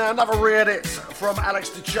 brilliant tune now. Another re-edit from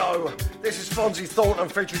Alex DeJoe. This is Fonzie Thornton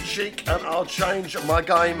featuring Cheek and I'll Change My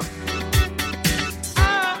Game.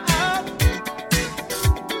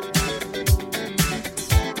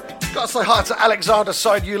 Gotta say hi to Alexander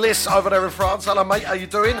Side-Ulysse over there in France. Hello, mate. How you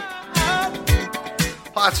doing?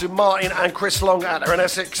 Hi to Martin and Chris Long out there in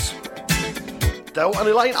Essex. Del and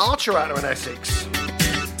Elaine Archer out there in Essex.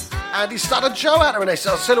 Andy Studd and Joe out there in Essex.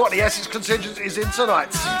 I'll tell you what the Essex contingent is in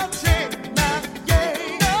tonight.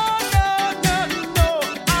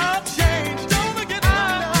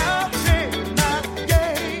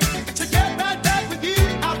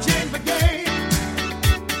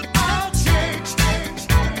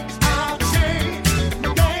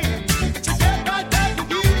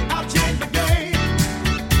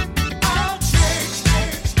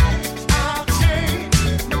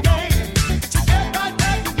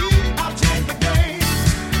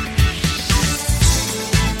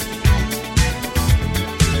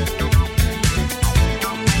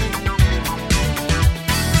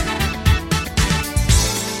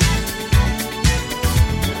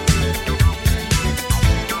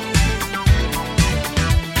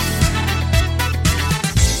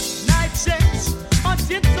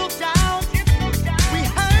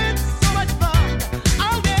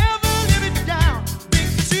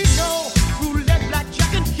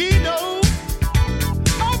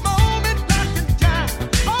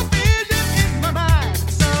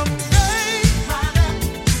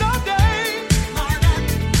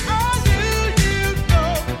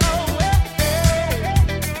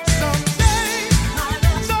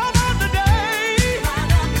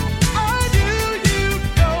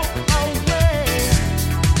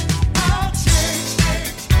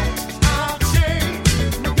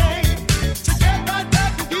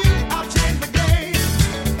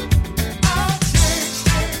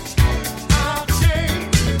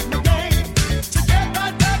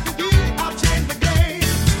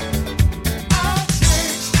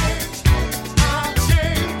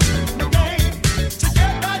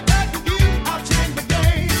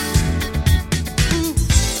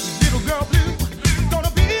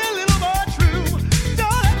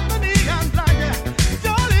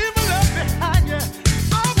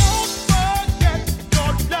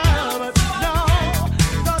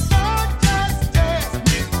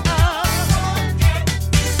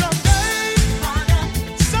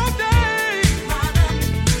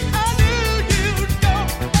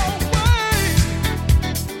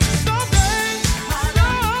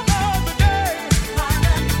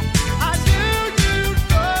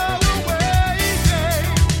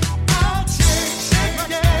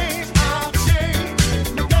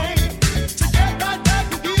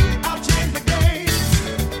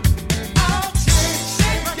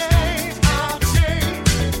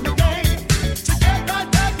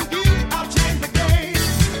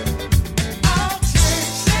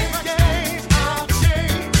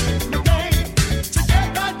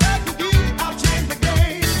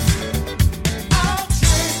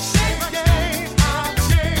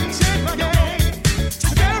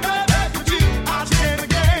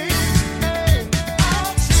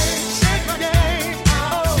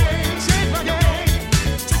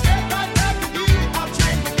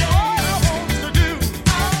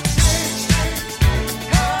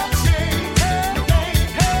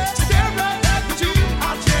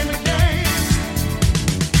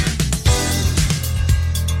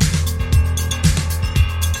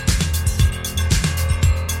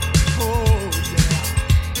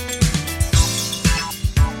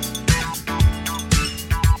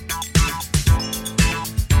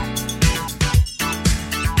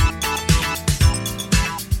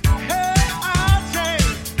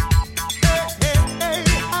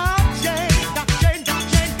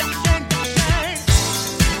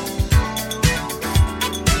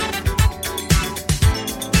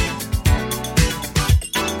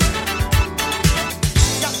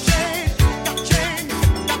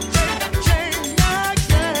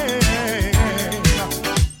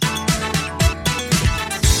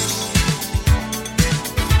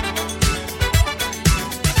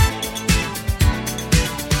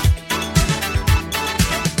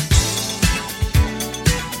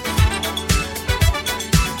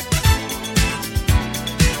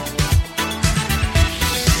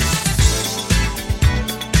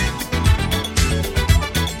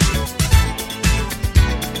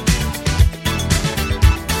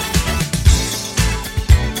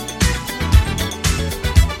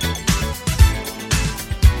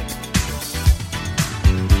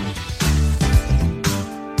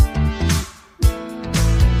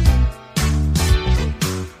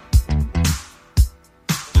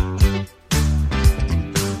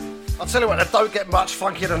 I'll tell you what, they don't get much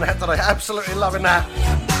funkier than that, do they? Absolutely loving that.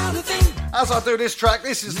 As I do this track,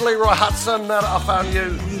 this is Leroy Hudson, Now That I Found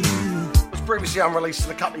You. It was previously unreleased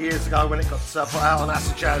a couple of years ago when it got put out on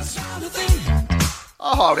Acid Jazz.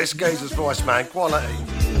 Oh, this geezer's voice, man, quality.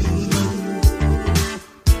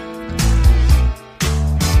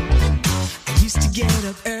 I used to get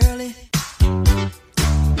up early,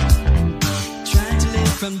 trying to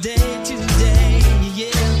live from day to day, yeah.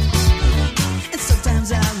 And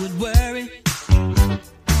sometimes I would worry,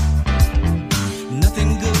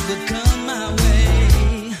 nothing good would come my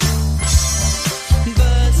way.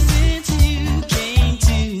 But since you came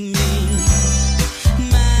to me,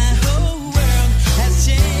 my whole world has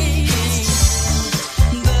changed.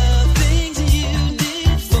 The things you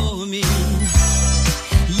did for me,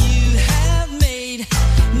 you have made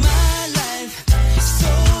my life so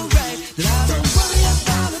right that I don't worry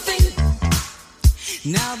about a thing.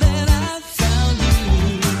 Now that I've found you,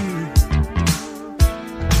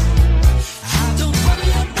 I don't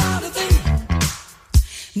worry about a thing.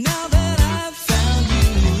 Now that I've found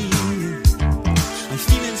you, I'm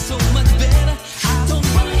feeling so much better. I don't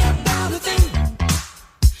worry about a thing.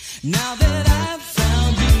 Now that I've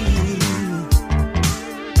found you,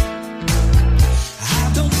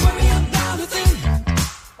 I don't worry about a thing.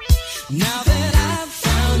 Now that I've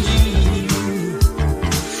found you,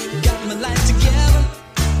 got my life together.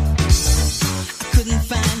 I couldn't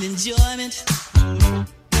find enjoyment.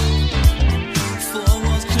 Four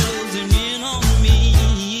walls closing in on me.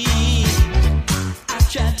 I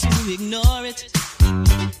tried to ignore it,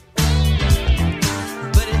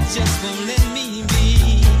 but it just won't let me be.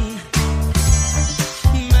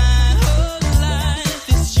 My whole life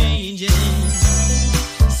is changing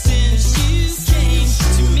since you came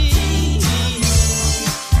to me.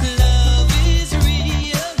 Love is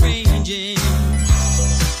rearranging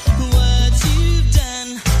what you've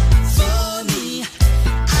done for me.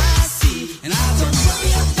 I see, and I don't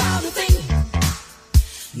worry about a thing.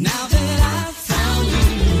 Now that I've found you,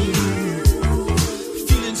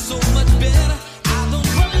 feeling so much better. I don't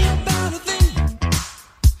worry about a thing.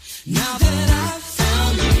 Now that I've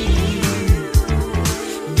found you,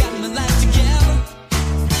 got my life together.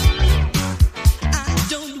 I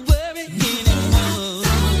don't worry anymore.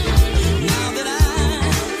 Now that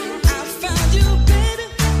I've found you, baby.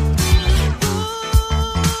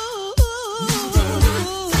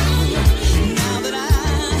 Now that I've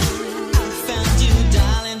found you,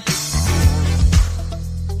 darling.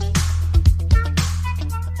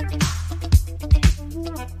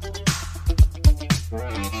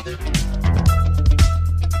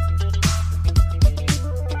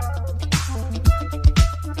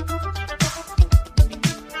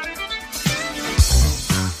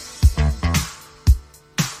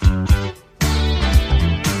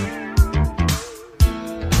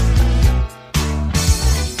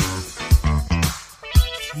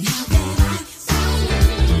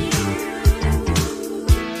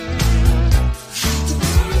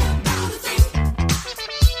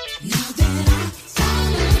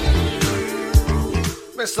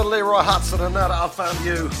 Mr. Leroy Hudson, and Now That I Found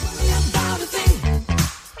You.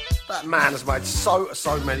 That man has made so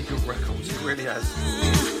many good records, he really has.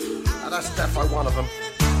 And that's defo one of them.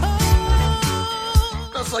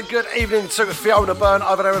 Gotta say good evening to Fiona Byrne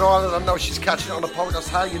over there in Ireland. I know she's catching it on the podcast.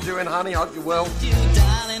 How you doing, honey? Hope you're well.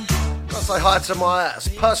 Gotta say hi to my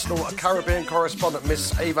personal Caribbean correspondent,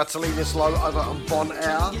 Miss Eva Talinis-Low over on Bon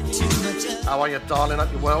Air. How are you, darling?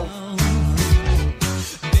 Hope you're well.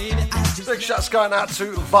 Big shouts going out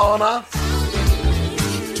to Varna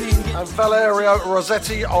and Valerio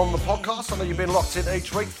Rossetti on the podcast. I know you've been locked in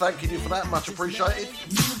each week. Thank you for that. Much appreciated.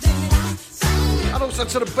 And also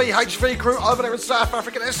to the BHV crew over there in South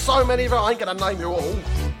Africa. There's so many of you. I ain't going to name you all.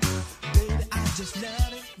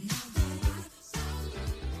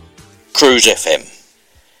 Cruise FM.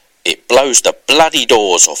 It blows the bloody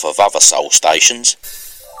doors off of other soul stations.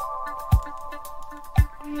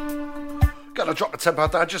 Gonna drop the tempo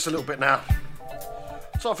down just a little bit now.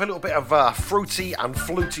 So for a little bit of fruity and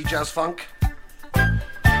fluty jazz funk.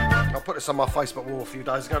 I put this on my Facebook wall a few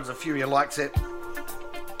days ago. There's a few of you liked it.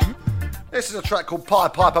 This is a track called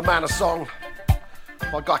Pied Piper Man, a song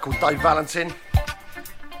by a guy called Dave Valentin.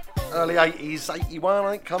 Early 80s, 81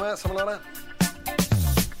 I think, come out, something like that.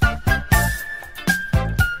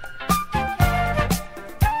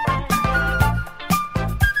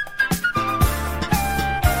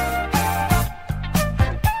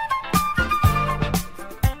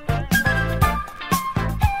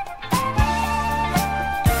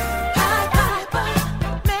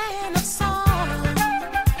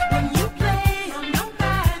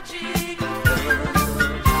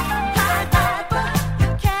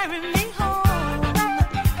 Carry me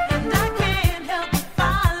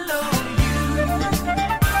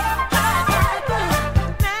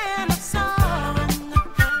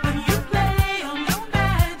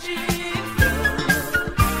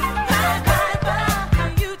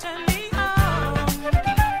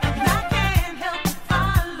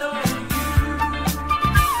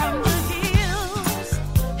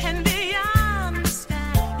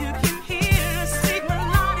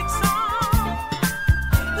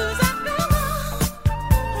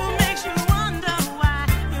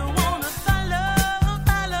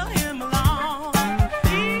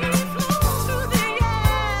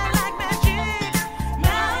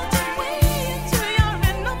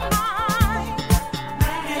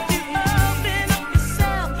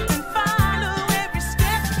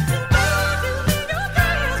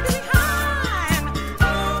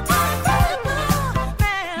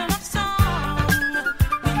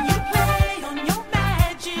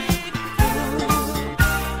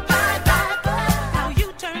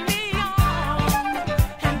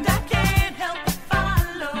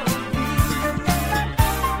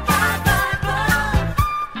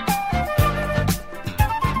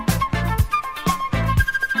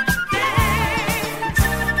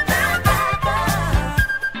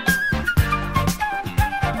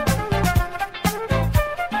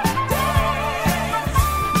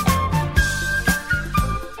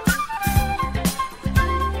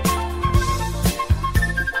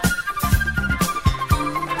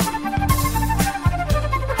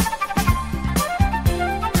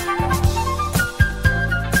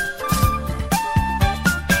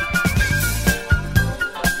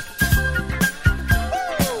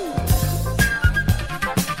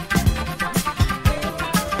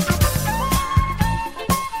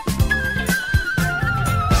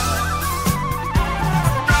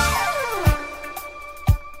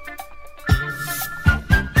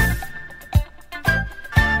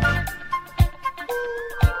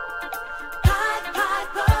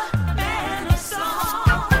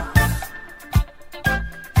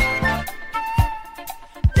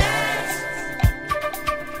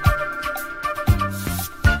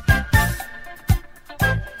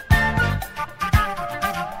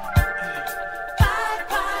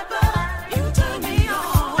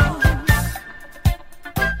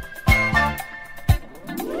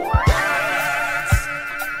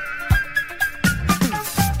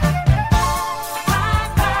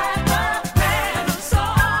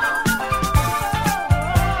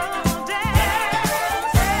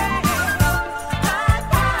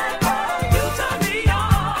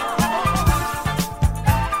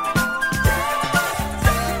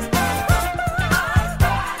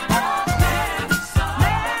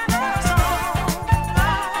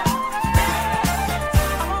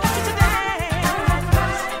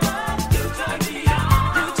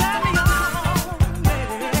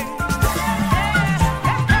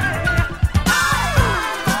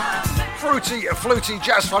fluty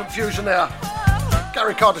jazz funk fusion there.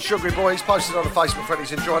 Gary Carter, Sugary Boy, he's posted on the Facebook thread,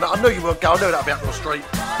 he's enjoying it. I knew you would go, I knew that'd be up your street.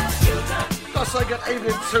 I'll say good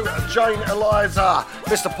evening to Jane Eliza,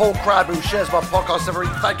 Mr. Paul Crabb, who shares my podcast every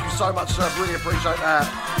week. Thank you so much, sir. Really appreciate that.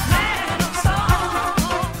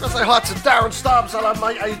 I'll say hi to Darren Stubbs. Hello,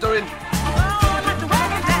 mate. How you doing?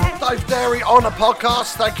 Dave Derry on the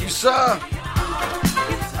podcast. Thank you, sir.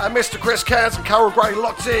 And Mr. Chris Cairns and Carol Gray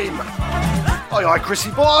locked in. Hi,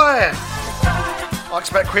 Chrissy boy. I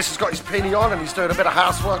expect Chris has got his penny on and he's doing a bit of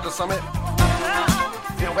housework or something.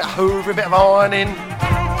 A little bit of hoovering, a bit of ironing.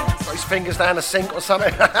 Got his fingers down the sink or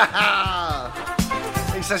something.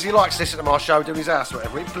 He says he likes listening to my show, doing his housework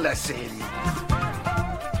every week. Bless him.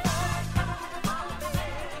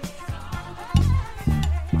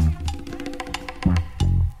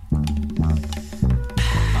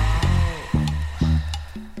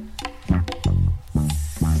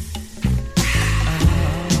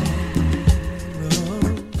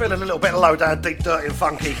 Feeling a little bit low down, deep, dirty and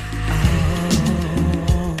funky.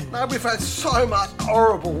 Now we've had so much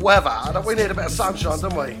horrible weather that we need a bit of sunshine,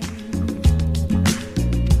 don't we?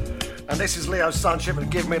 And this is Leo Sunship and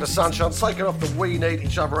Give Me the Sunshine, taking off the We Need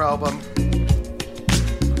Each Other album.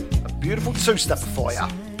 A beautiful two-stepper for you.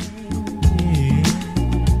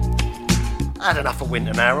 Had enough of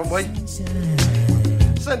winter now, haven't we?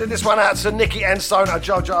 Sending this one out to Nikki Enstone and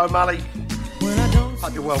Jojo O'Malley.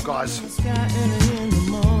 Hope you're well, guys.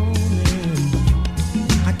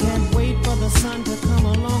 For the sun to come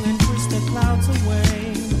along and push the clouds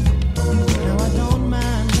away. Now I don't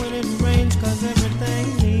mind when it rains, cause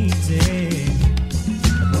everything needs it.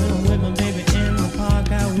 When I'm with my baby in the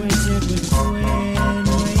park, I wish it would quit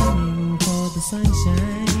raining for the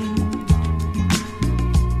sunshine.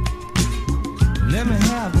 Let me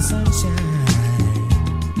have the sunshine.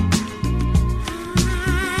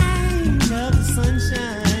 I love the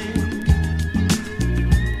sunshine.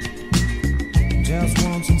 Just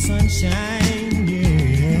want some sunshine,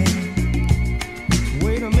 yeah.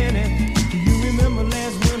 Wait a minute, do you remember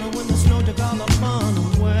last winter when the snow took all the fun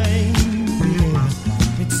away? Yeah.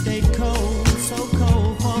 It stayed cold, so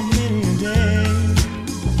cold for many a day.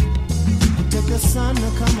 It took the sun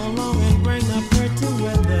to come along and bring the pretty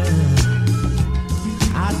weather.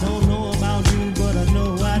 I don't know about you, but I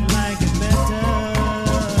know I'd like it better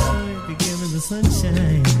if you give me the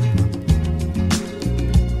sunshine.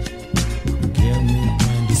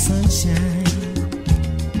 Sunshine.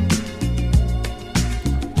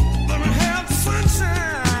 Let me have the sunshine.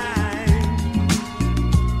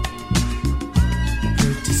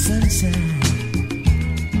 Pretty sunshine.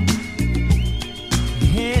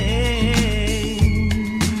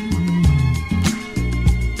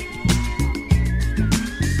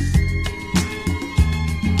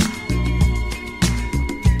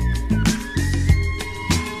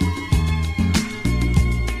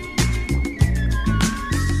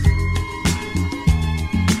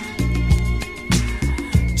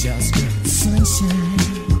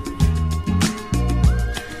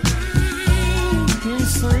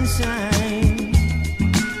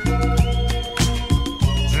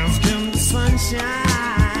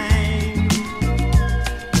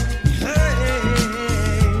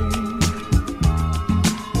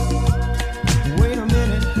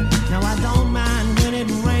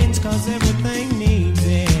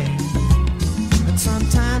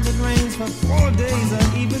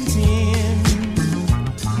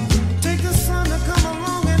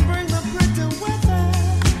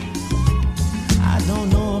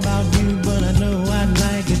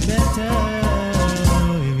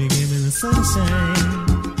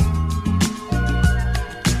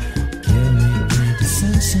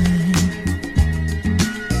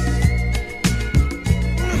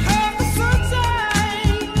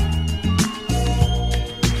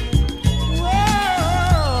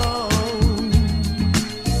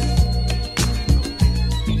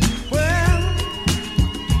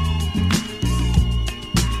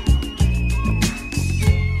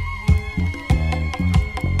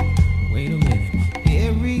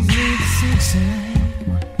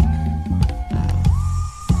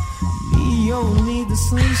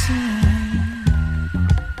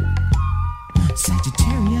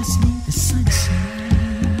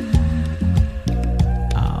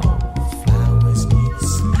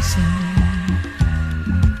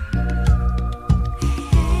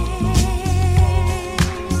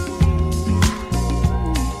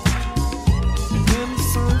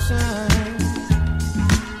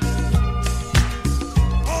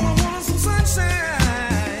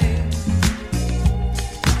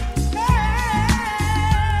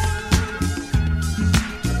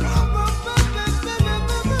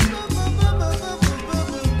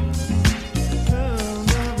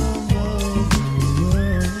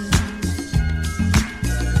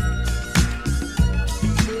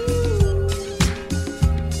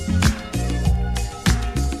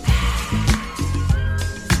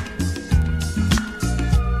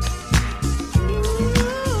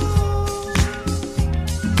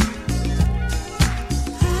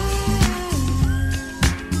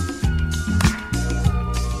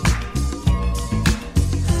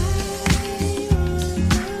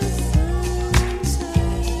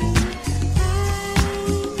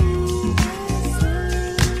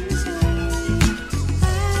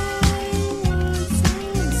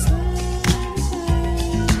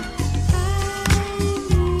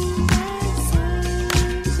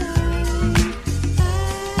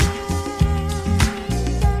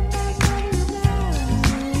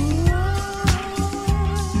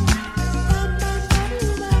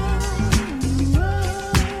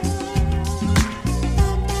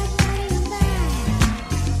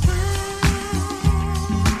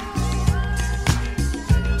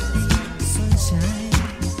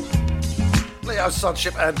 Radio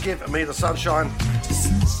Sunship and Give Me the Sunshine.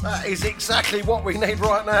 That is exactly what we need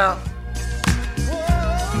right now.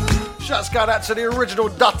 Shouts going out to the original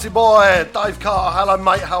Dutty boy, Dave Carter. Hello,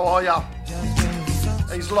 mate, how are ya?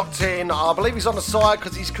 He's locked in. I believe he's on the side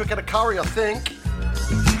because he's cooking a curry, I think.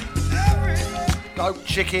 Goat,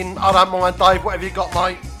 chicken, I don't mind, Dave, whatever you got,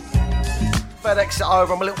 mate. FedEx it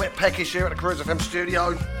over. I'm a little bit peckish here at the Cruise FM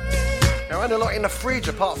studio. There ain't a lot in the fridge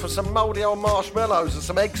apart from some mouldy old marshmallows and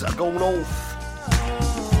some eggs that have gone off.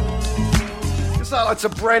 Say hello to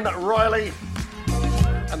Bren Riley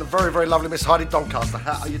and the very, very lovely Miss Heidi Doncaster.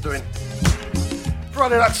 How are you doing?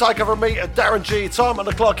 Friday night takeover me at Darren G. Time on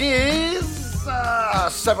the clock is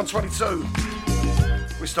 7:22.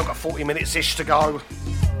 We've still got 40 minutes-ish to go.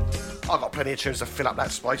 I've got plenty of tunes to fill up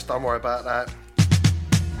that space, don't worry about that.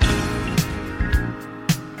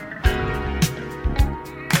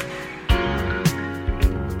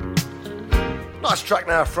 Nice track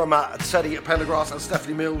now from Teddy Pendergrass and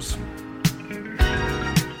Stephanie Mills.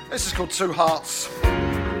 This is called Two Hearts.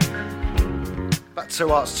 About two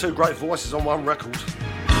hearts, two great voices on one record.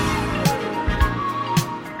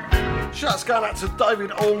 Shouts going out to David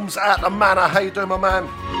Orms at the Manor. How you doing, my man?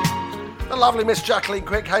 The lovely Miss Jacqueline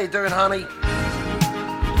Quick. How you doing, honey?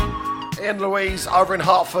 Ian Louise over in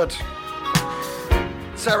Hertford.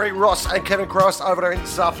 Terry Ross and Kevin Cross over there in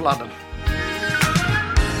South London.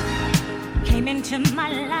 Came into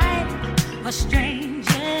my life a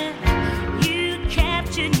stranger. You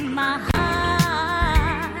captured my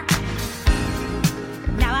heart.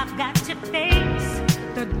 Now I've got to face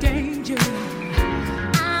the danger.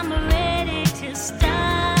 I'm ready to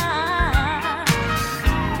start.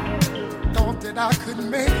 Thought that I could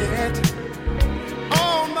make it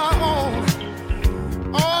on my own,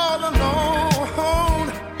 all alone.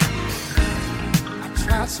 I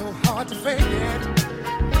tried so hard to fake it.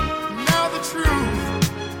 Now the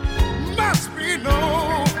truth must be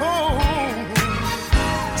known.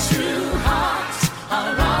 Two hearts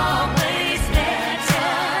are always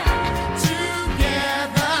better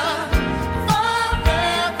together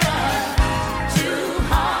forever. Two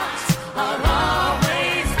hearts are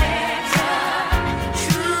always better.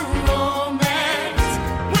 True romance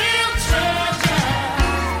we'll treasure.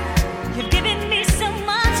 You've given me so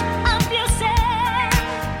much of yourself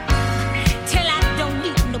till I don't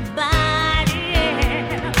need nobody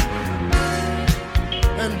else.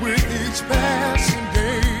 And with each passing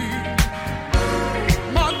day,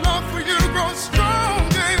 my love for you grows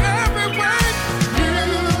stronger in every way. You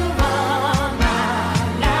are my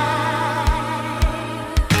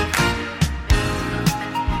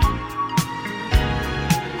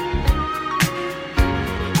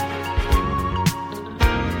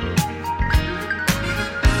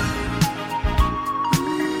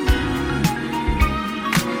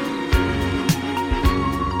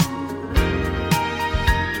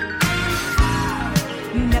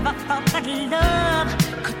Never thought that love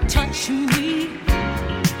could touch me,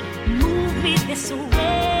 move me this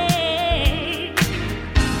way.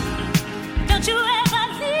 Don't you ever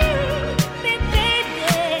leave me,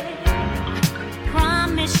 baby.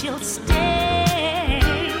 Promise you'll stay.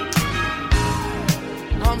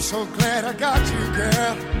 I'm so glad I got you,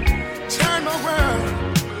 girl. Turn my world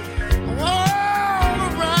all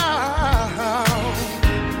around.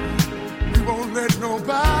 We won't let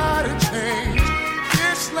nobody change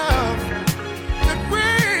this love that we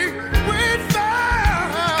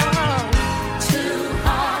found. Two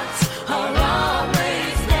hearts are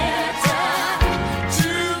always better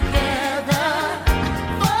together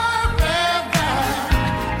forever.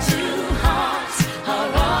 Two hearts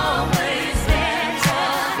are always better.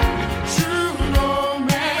 True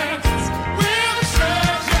romance we'll share.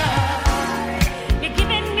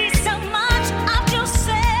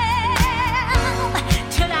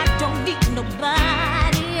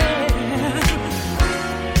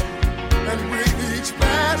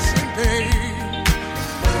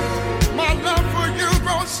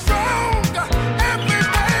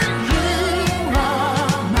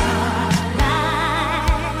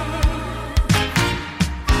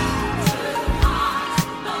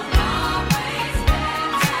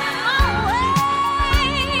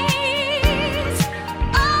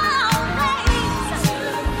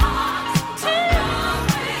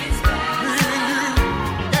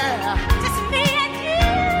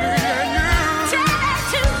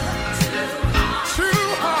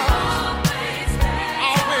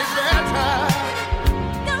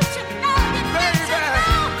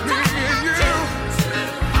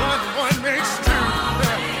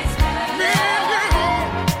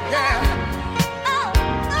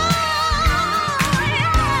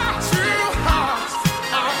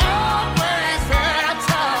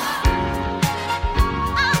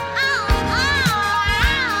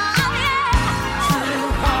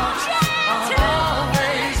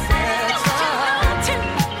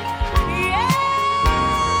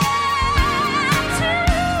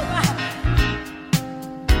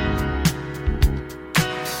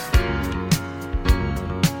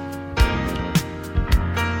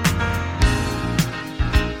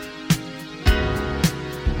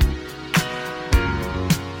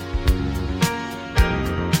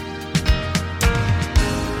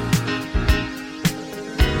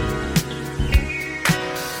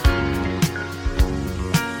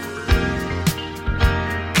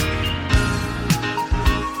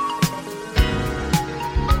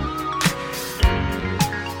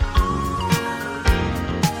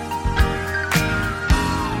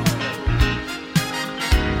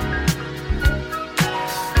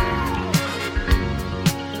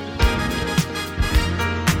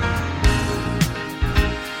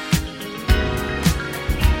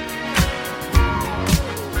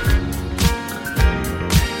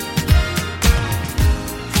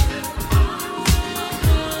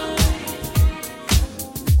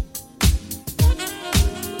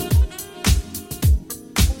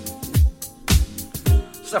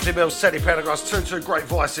 Stephanie Mills, Teddy Pendergrass, two great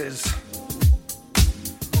voices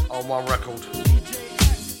on one record.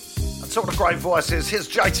 And talking of great voices, here's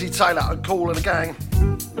JT Taylor and Kool and the Gang.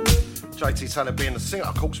 JT Taylor being the singer,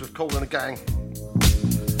 of course, with Kool and the Gang.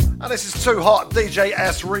 And this is Too Hot, DJ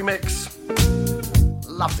S remix.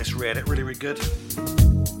 Love this read, really, really good.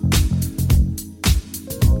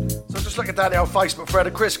 So just looking down the old Facebook thread,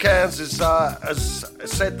 and Chris Cairns has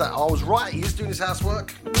said that I was right, he is doing his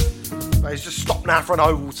housework. But he's just stopped now for an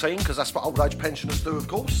Ovaltine, because that's what old age pensioners do, of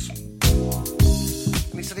course.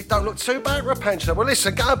 And he said he don't look too bad for a pensioner. Well,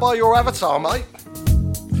 listen, go and buy your avatar, mate.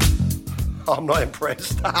 I'm not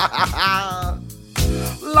impressed.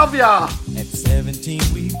 Love ya! At 17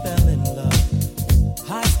 we fell in love.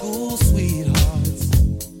 High school sweethearts.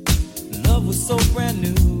 Love was so brand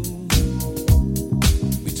new.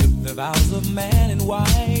 We took the vows of man and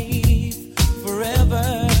wife.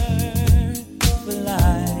 Forever for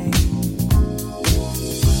life.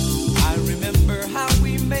 I remember how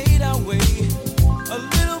we made our way. A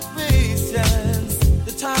little patience.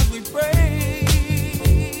 The times we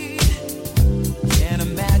prayed. Can't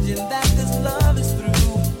imagine that this love is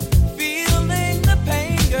through. Feeling the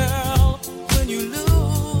pain, girl, when you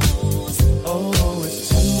lose. Oh, it's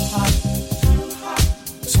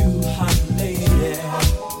too hot, lady.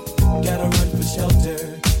 Gotta run for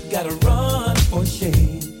shelter, gotta run for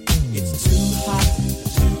shade. It's too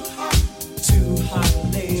hot,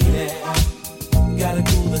 lady. Gotta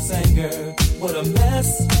cool this anger. What a mess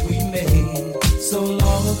we made so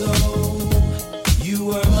long ago. You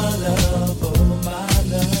were my love, oh my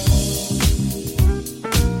love.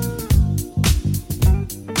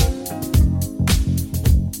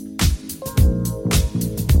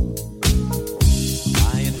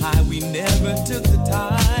 Flying high, we never took the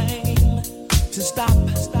time to stop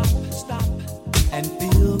and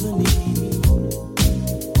feel the need.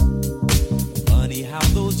 Funny how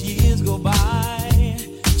those years go by,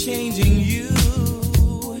 changing you,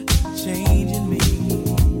 changing me.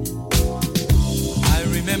 I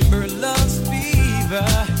remember love's fever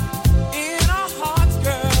in our hearts,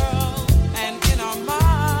 girl, and in our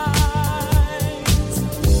minds.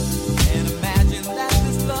 Can't imagine that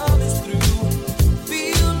this love is through.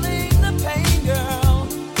 Feeling the pain, girl,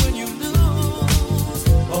 when you lose.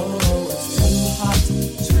 Oh, it's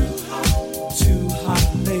too hot,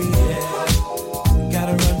 lady.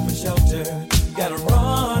 Gotta run for shelter, gotta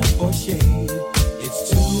run for shade. It's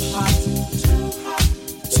too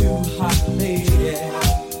hot, lady.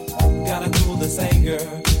 Gotta cool this anger.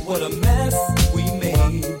 What a mess we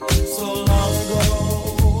made so long ago.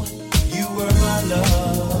 You were my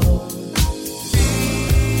love. Feeling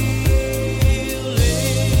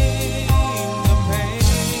the pain.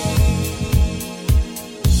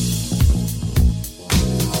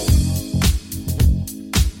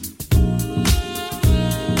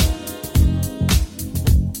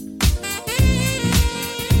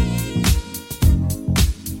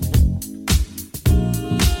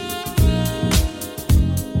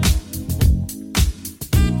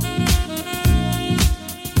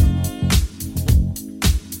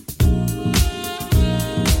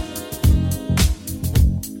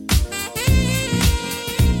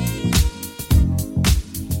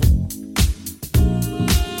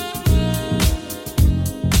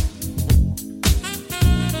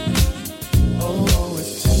 Oh,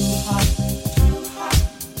 it's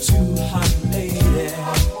too hot, lady.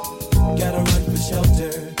 Gotta run for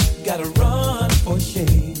shelter, gotta run for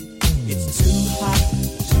shade. It's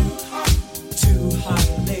too hot,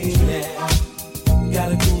 lady.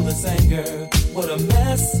 Gotta cool this anger. What a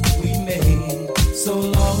mess we made so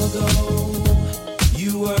long ago.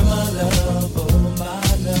 You were my love, oh my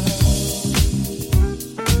love.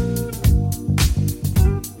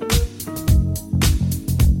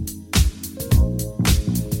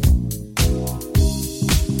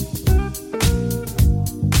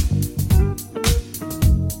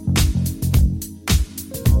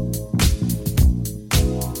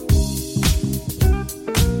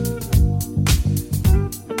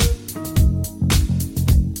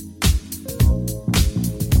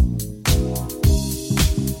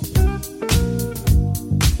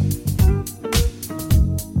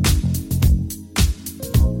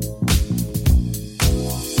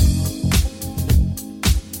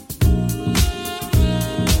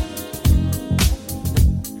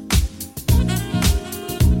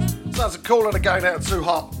 Sounds a Kool and the Gang out Too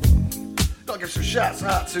Hot. Gotta give some shouts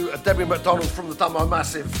out to Debbie McDonald from the Dumbo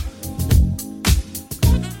Massive,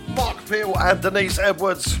 Mark Peel and Denise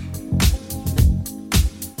Edwards.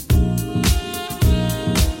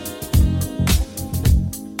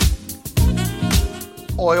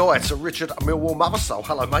 Oi oi to Richard Millwall Mothersoul.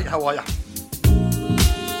 Hello mate, how are you?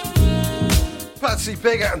 Patsy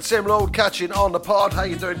Piggott and Tim Lord catching on the pod. How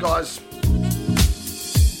you doing, guys?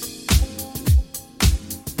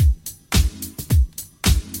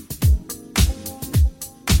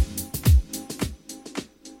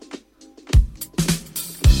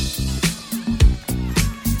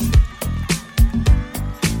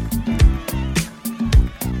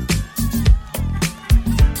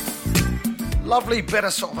 Lovely bit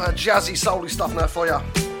of sort of jazzy, soul-y stuff now for you.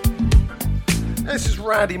 This is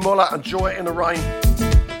Randy Muller and Joy in the Rain.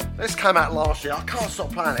 This came out last year. I can't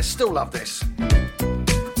stop playing it. Still love this.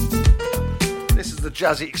 This is the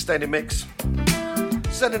jazzy extended mix.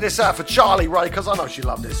 Sending this out for Charlie Ray because I know she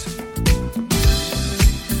loved this.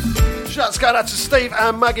 Shouts going out to Steve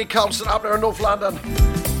and Maggie Colson up there in North London.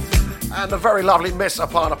 And the very lovely Miss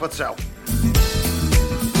Aparna Patel.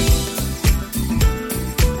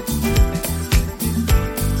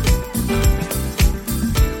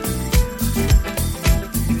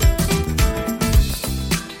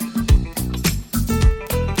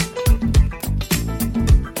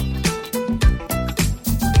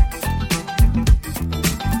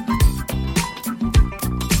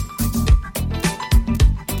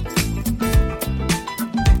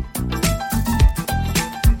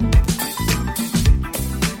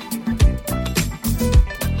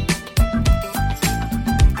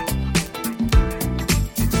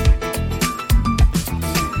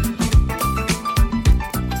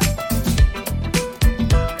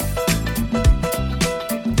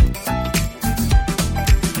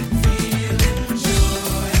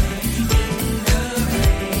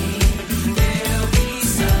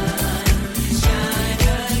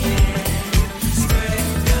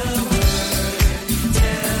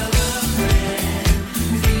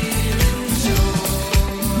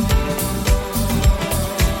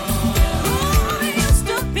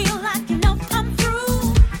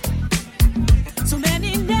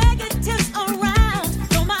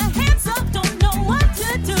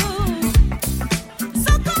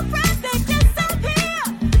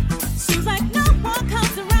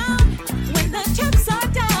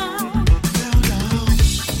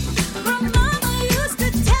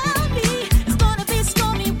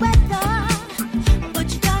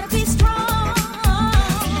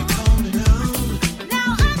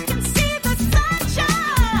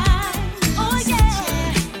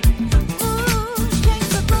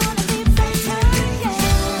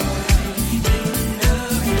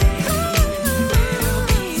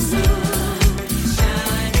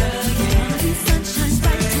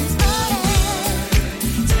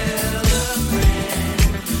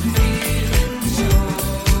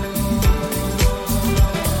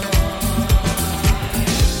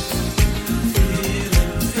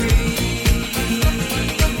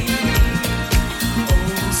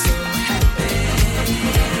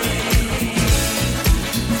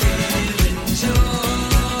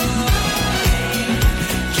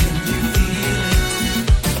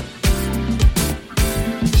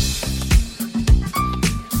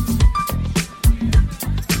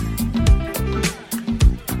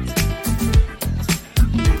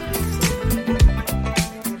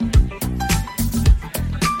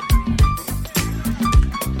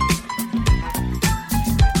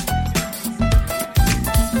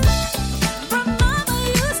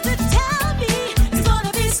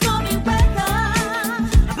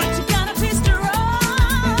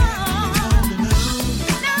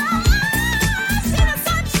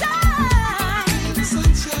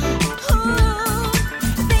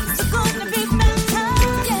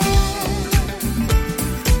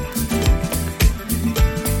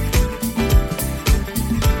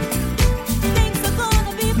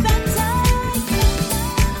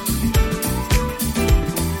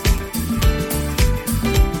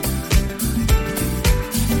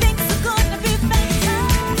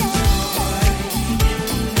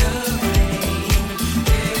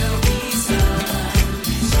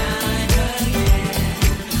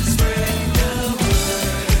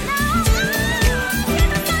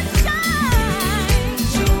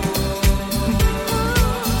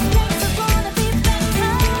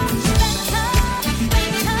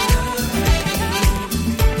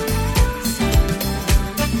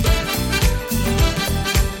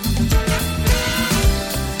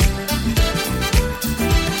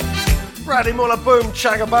 Randy Muller, boom,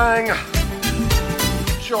 chagga bang.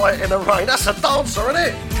 Joy in the Rain. That's a dancer, isn't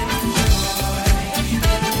it?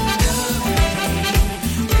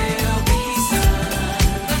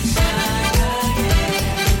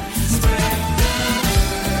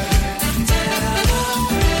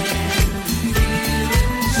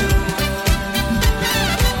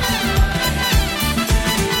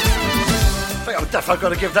 I I'm definitely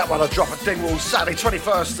going to give that one a drop at Dingwall Saturday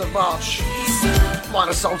 21st of March.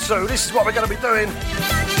 Minor Soul 2. This is what we're going to be doing.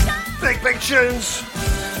 Big tunes.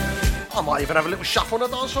 I might even have a little shuffle on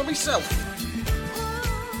the dance floor myself.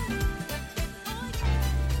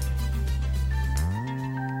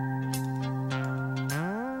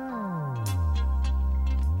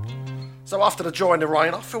 So after the Joy in the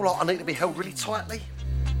Rain, I feel like I need to be held really tightly.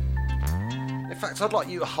 In fact, I'd like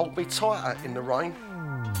you to hold me tighter in the rain,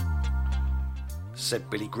 said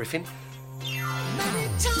Billy Griffin. Many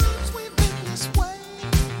times we've been this way,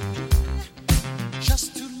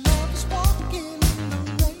 just two lovers walking in the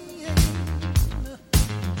rain.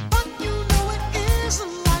 But you know it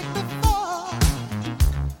isn't like before.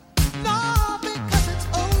 No, because it's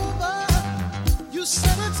over. You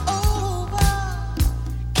said it's over.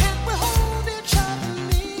 Can't we hold each other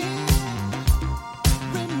near?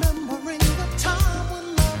 Remembering the time when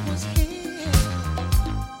love was here.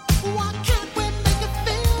 Why can't we make it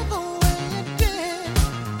feel the way it did?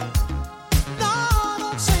 No,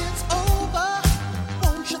 don't say it's over.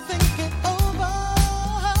 Won't you think it over?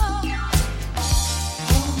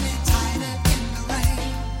 Hold me tighter in the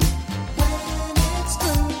rain. When it's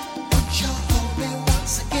through, won't you hold me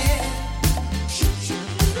once again?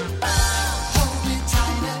 Hold me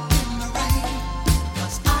tighter in the rain.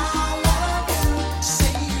 'Cause I love you.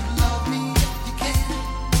 Say you love me if you can.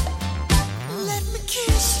 Let me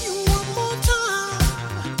kiss you one more time.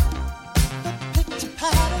 The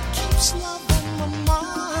pitter-patter keeps love on my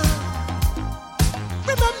mind.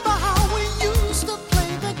 Remember how we used to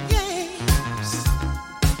play the games,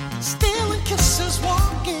 stealing kisses,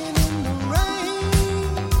 walking in the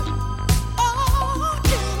rain. Oh,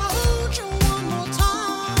 can I hold you one more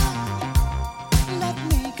time? Let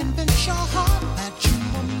me convince your heart that you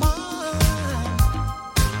are mine.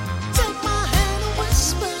 Take my hand and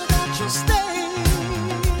whisper that you'll stay.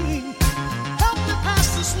 Help me pass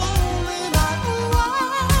this lonely night away.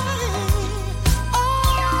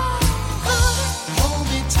 Hold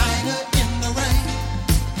me tighter in the rain.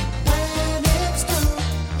 When it's through,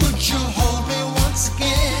 would you hold me once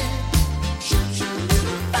again?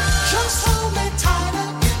 Just hold me tighter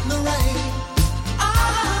in the rain. I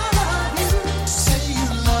love you. Say you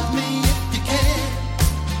love me if you can.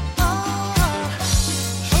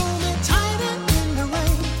 Hold me tighter in the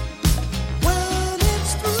rain. When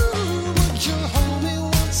it's through, would you hold me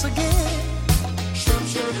once again?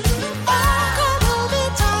 Come hold me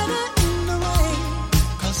tighter in the rain.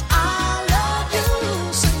 'Cause I love you.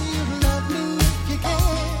 Say you love me if you can.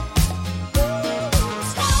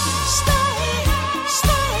 Stay.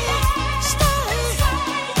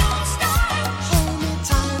 Hold me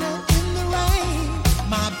tighter in the rain,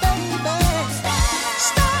 my baby.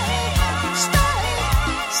 Stay.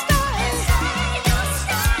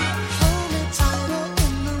 Hold me tighter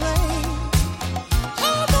in the rain.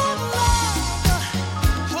 Hold on, love.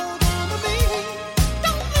 Hold on to me.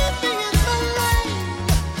 Don't leave me in the rain.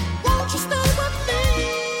 Won't you stay with me?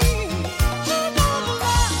 Hold on,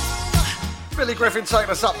 love. Billy Griffin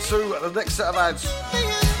taking us up to the next set of ads.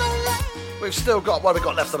 We've still got what we've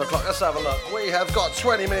got left on the clock. Let's have a look. We have got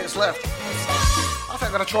 20 minutes left. I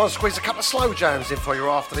think I'm going to try and squeeze a couple of slow jams in for you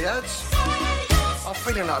after the ads. I'm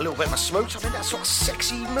feeling like a little bit of a smooch. I'm in that sort of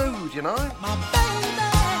sexy mood, you know?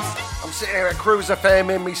 I'm sitting here at Cruise FM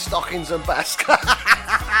in me stockings and basque.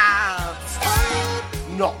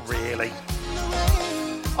 Not really.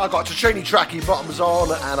 I got Ticini tracky bottoms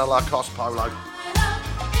on and a Lacoste polo.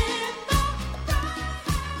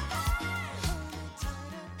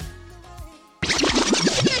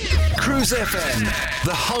 Cruise FM,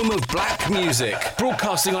 the home of black music,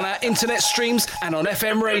 broadcasting on our internet streams and on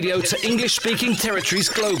FM radio to English-speaking territories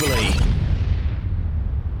globally.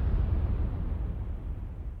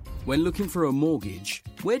 When looking for a mortgage,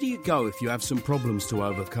 where do you go if you have some problems to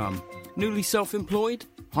overcome? Newly self-employed?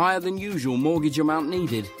 Higher than usual mortgage amount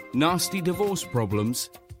needed? Nasty divorce problems?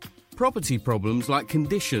 Property problems like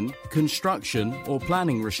condition, construction or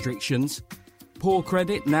planning restrictions? Poor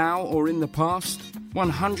credit now or in the past?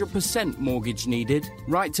 100% mortgage needed?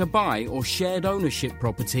 Right to buy or shared ownership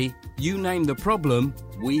property? You name the problem,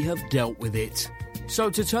 we have dealt with it. So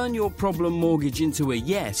to turn your problem mortgage into a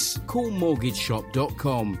yes, call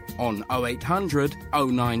mortgageshop.com on 0800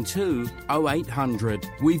 092 0800.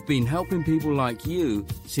 We've been helping people like you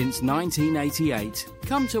since 1988.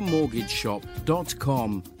 Come to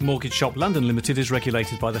mortgageshop.com. Mortgage Shop London Limited is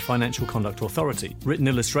regulated by the Financial Conduct Authority. Written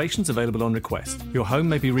illustrations available on request. Your home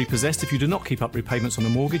may be repossessed if you do not keep up repayments on a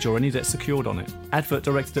mortgage or any debt secured on it. Advert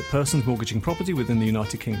directed at persons mortgaging property within the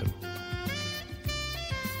United Kingdom.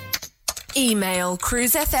 Email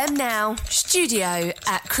Cruise FM now,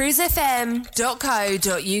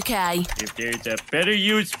 studio@cruisefm.co.uk. If there's a better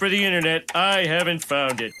use for the internet, I haven't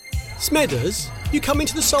found it. Smedders, you come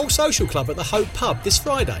into the Soul Social Club at the Hope Pub this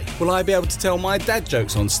Friday. Will I be able to tell my dad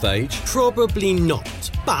jokes on stage? Probably not,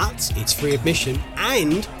 but it's free admission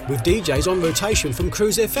and with DJs on rotation from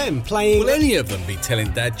Cruise FM playing... Will any of them be telling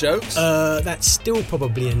dad jokes? That's still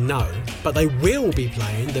probably a no, but they will be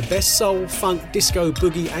playing the best soul, funk, disco,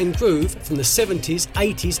 boogie and groove from the 70s,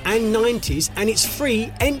 80s and 90s, and it's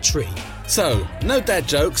free entry. So, no dad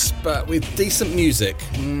jokes, but with decent music.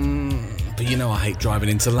 But you know I hate driving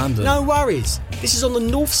into London. No worries. This is on the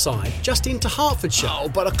north side, just into Hertfordshire. Oh,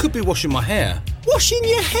 but I could be washing my hair. Washing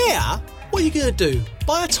your hair? What are you going to do?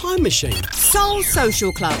 Buy a time machine? Soul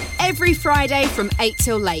Social Club, every Friday from 8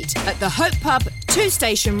 till late at the Hope Pub, 2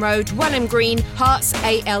 Station Road, Welham Green, Hearts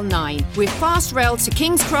AL9, with fast rail to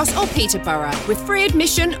King's Cross or Peterborough, with free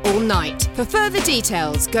admission all night. For further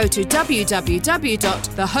details, go to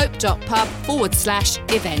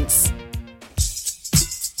www.thehope.pub/events.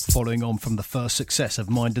 Following on from the first success of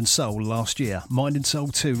Mind and Soul last year, Mind and Soul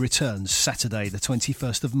 2 returns Saturday the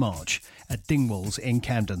 21st of March at Dingwalls in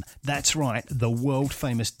Camden. That's right, the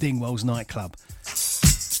world-famous Dingwalls nightclub.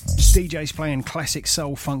 DJs playing classic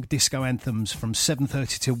soul, funk, disco anthems from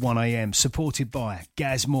 7:30 till 1am, supported by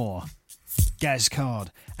Gaz Moore, Gaz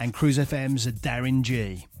Card and Cruise FM's Darren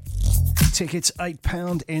G. Tickets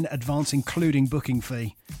 £8 in advance including booking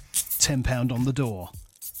fee, £10 on the door.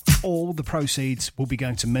 All the proceeds will be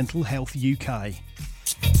going to Mental Health UK.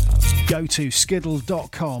 Go to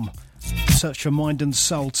skiddle.com, search for Mind and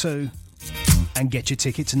Soul 2 and get your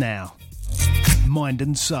tickets now. Mind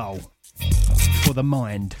and Soul, for the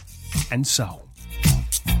mind and soul.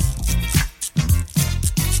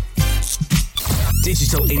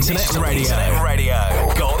 Digital Internet Radio.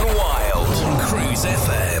 Gone wild on Cruise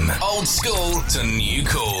FM. Old school to new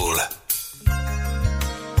cool.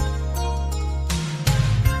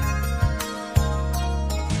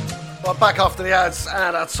 Right, back after the ads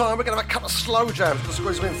and our time, we're going to have a couple of slow jams to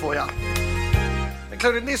squeeze them in for you.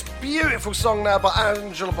 Including this beautiful song now by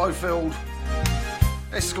Angela Bofield.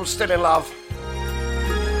 This is called Still in Love.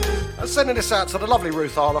 And sending this out to the lovely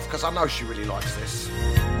Ruth Arloff because I know she really likes this.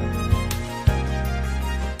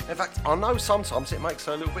 In fact, I know sometimes it makes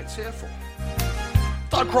her a little bit tearful.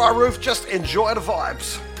 Don't cry, Ruth, just enjoy the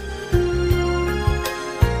vibes.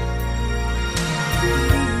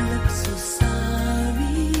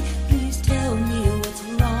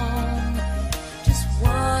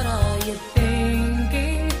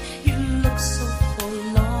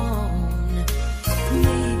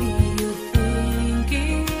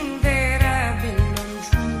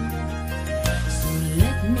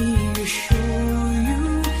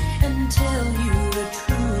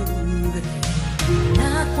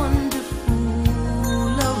 Not wonderful.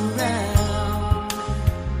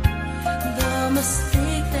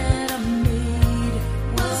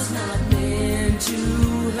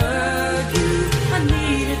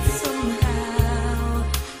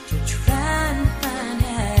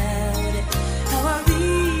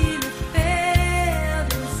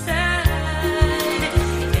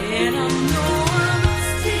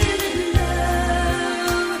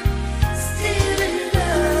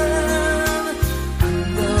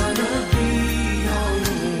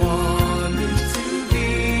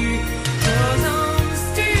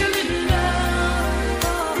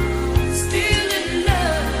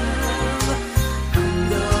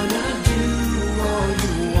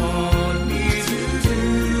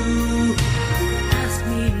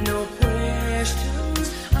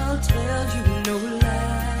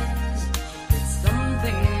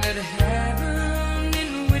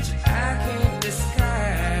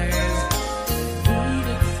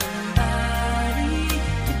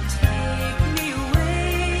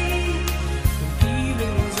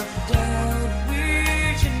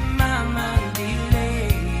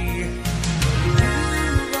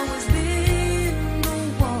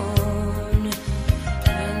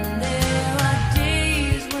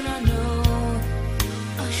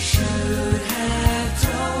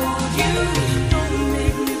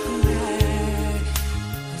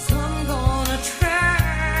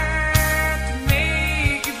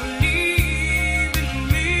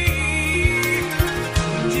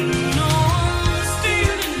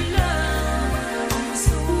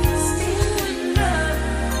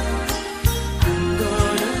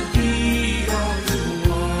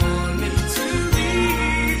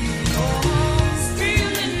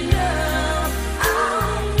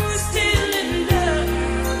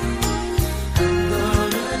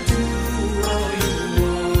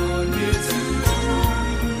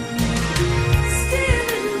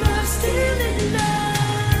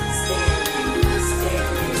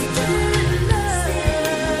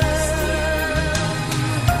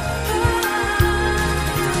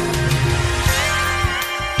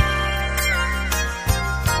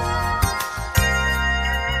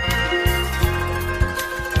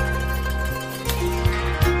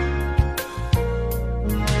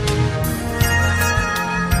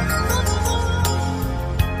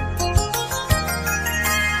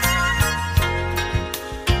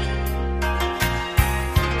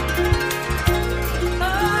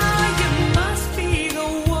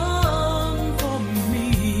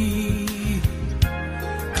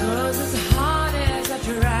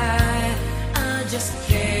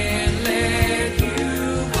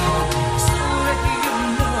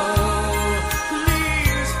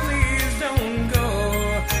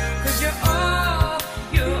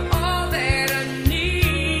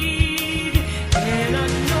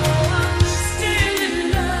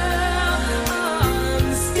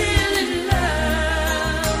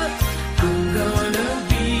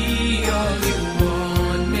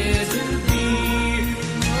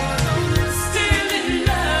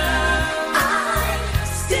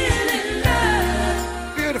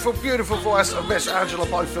 beautiful voice of Miss Angela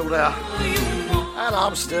Bofield there. And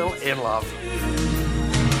I'm still in love.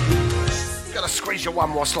 Gonna squeeze you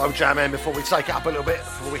one more slow jam in before we take it up a little bit,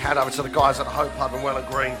 before we head over to the guys at the Hope Pub in Welland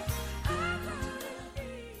Green.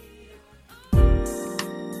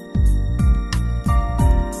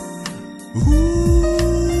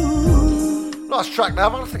 Nice track now.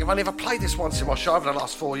 I don't think I've only ever played this once in my show over the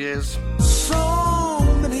last 4 years. So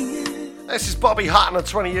many years. This is Bobby Hutton and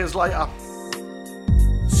 20 years later.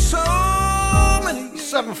 So many.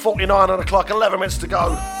 7:49 on the clock, 11 minutes to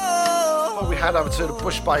go. Before we head over to the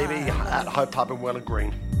Bush Baby at Hope Pub in Welland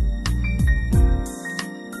Green.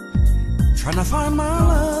 Trying to find my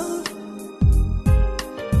love.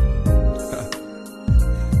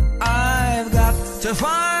 I've got to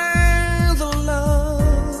find the love.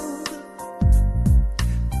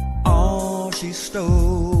 Oh, she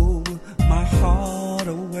stole my heart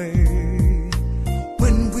away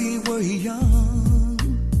when we were young,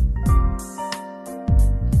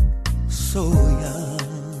 so young.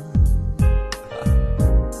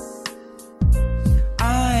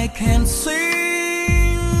 I can't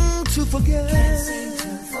seem to forget.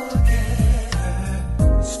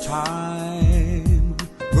 As time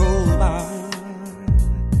rolls by,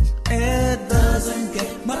 it doesn't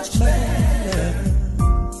get much better.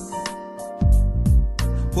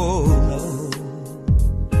 Whoa, no.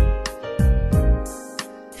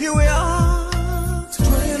 Here we are,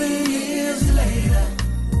 20 years later.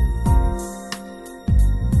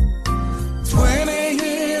 20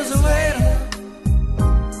 years later.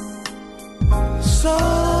 So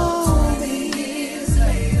many years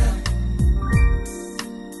later.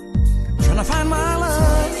 Trying to find my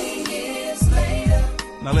love. 20 years later.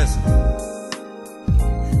 Now listen.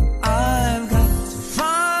 I've got to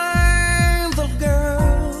find the girl.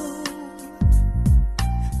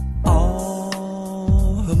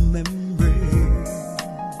 All her memory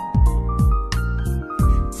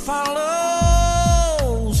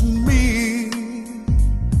follows me.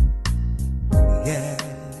 Yeah.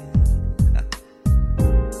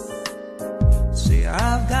 See,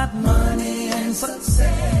 I've got money and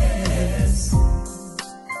success,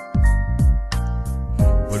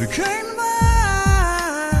 but it can't buy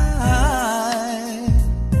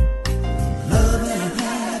love and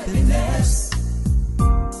happiness.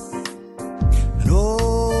 And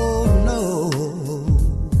oh no.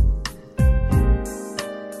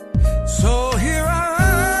 So here I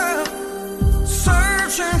am,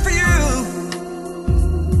 searching for you.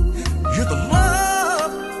 You're the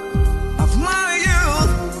love of my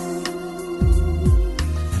youth.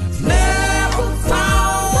 And I've never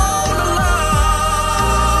found a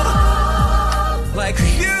love like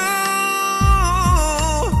you.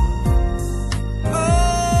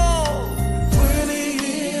 Oh, 20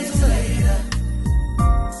 years later,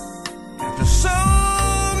 after so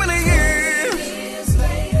many years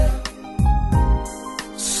later,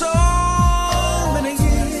 so many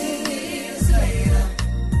years later,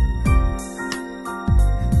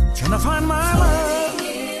 trying to find my love.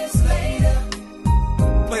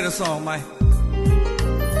 Play the song, Mike.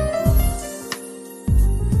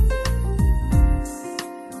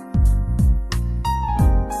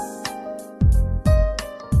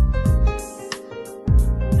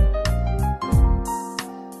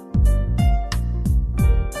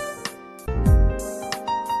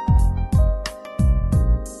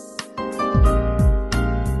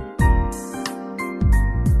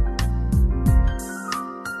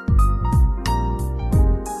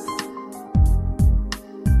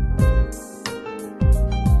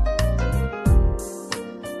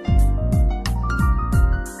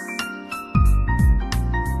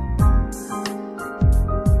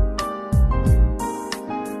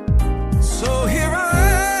 So here I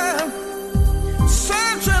am,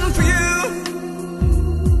 searching for you.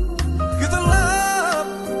 You're the love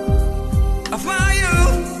of my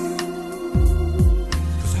youth.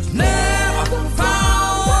 'Cause I've never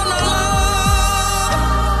found a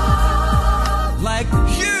love like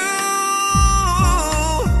you.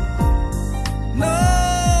 No,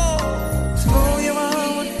 so you I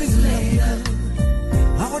would be later.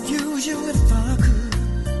 I would use you if I could.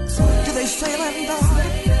 Do they say that, darling?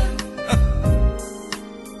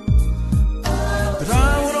 But I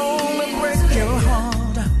would only break your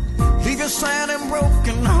heart, leave you sad and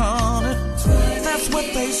broken hearted. That's what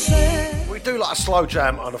they say. We do like a slow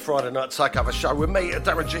jam on a Friday night takeover show with me,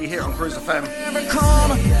 Darren G, here on Cruise FM. Every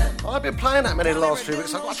corner. I've been playing that many the last few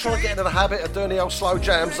weeks. I've got to try and get into the habit of doing the old slow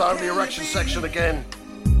jams over the erection section again.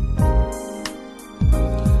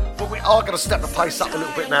 But we are going to step the pace up a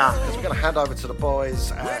little bit now, because we're going to hand over to the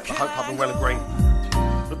boys at the Hope Pub in Welland Green.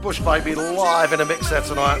 The Bush Baby live in a mix there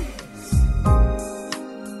tonight.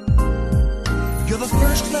 You're the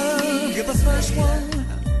first love, you're the first one.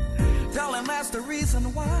 Darling, that's the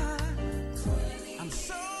reason why I'm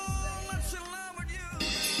so much in love with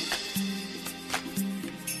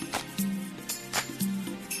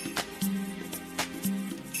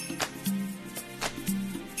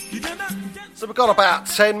you. So we've got about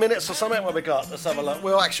 10 minutes or something. What we got? Let's have a look.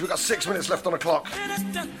 Well, actually, we've got 6 minutes left on the clock.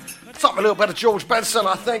 Something a little bit of George Benson,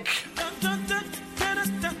 I think.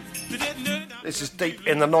 This is Deep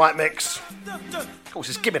in the Night mix. Of course,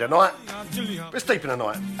 it's Give Me the Night, but it's Deep in the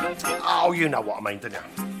Night. Oh, you know what I mean, don't you?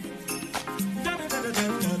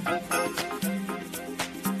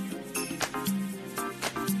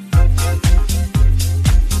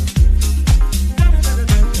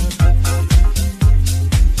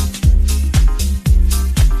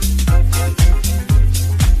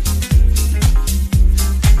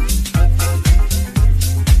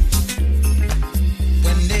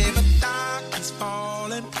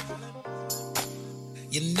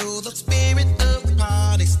 You know the spirit of the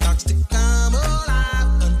party starts to come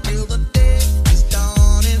alive until the day is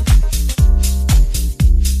dawning.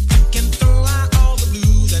 You can throw out all the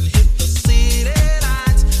blues and hit the city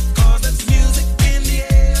lights, 'cause there's music in the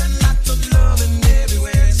air and lots of loving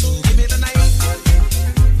everywhere. So give me the night.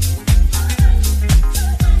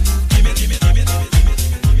 Give me, give me, give me, give me, give me,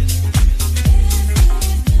 give me, give me.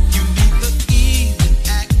 You need the evening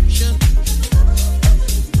action,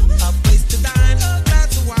 a place to dine,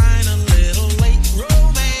 wine, a little late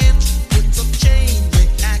romance. It's a chain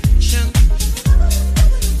reaction.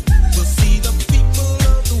 We'll see the people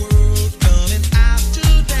of the world coming out to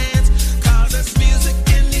dance, 'cause there's music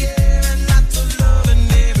in the air and lots of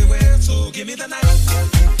loving everywhere. So give me the night.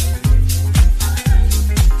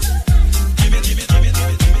 Give me, give me, give me, give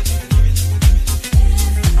me, give me, give me, give me.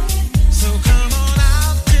 So come on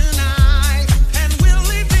out tonight and we'll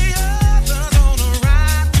leave the others on a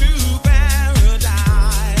ride to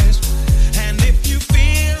paradise. And if you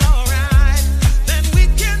feel alright, then we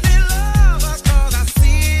can be lovers, 'cause I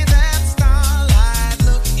see that starlight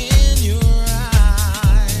look in your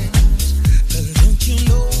eyes. 'Cause don't you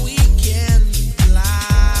know we can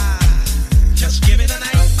fly? Just give me the night.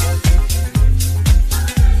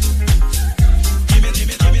 Give me, give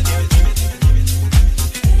me, give me, give me, give me, give me, give me, give me.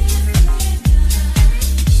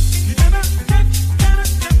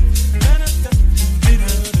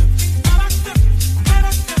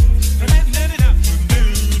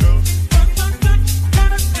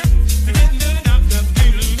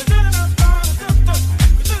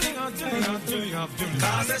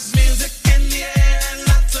 Cause there's music in the air and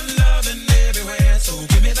lots of loving everywhere. So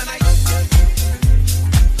give me the night.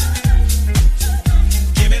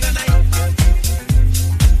 Give me the night.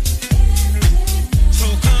 So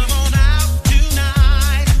come on out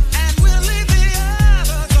tonight and we'll leave the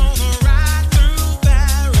others on a ride through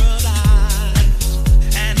paradise.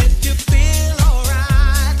 And if you feel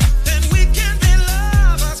alright, then we can be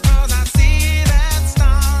lovers, 'cause I see that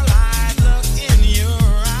starlight look in your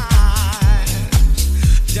eyes.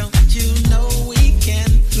 Don't you know we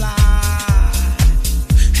can fly?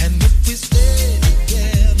 And if we stay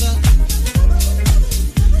together,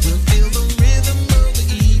 we'll feel the rhythm of the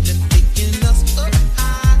evening taking us up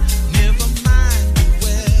high. Never mind the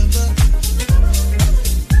weather,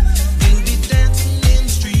 we'll be dancing in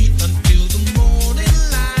the street until the morning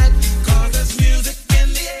light. 'Cause there's music in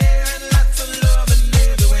the air and lots of loving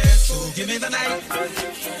everywhere. So give me the night.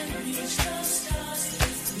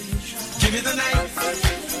 Give me the night.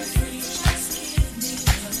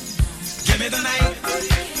 Give me the night.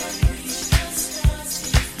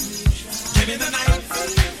 Give me the night.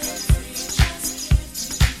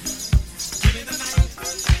 Give me the night.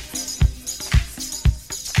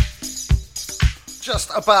 Just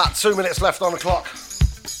about 2 minutes left on the clock.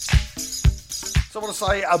 So I want to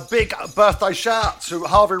say a big birthday shout to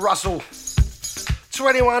Harvey Russell.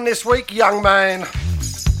 21 this week, young man.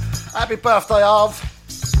 Happy birthday, Harv.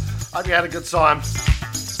 Hope you had a good time.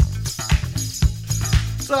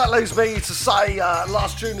 So that leaves me to say,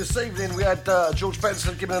 last tune this evening, we had George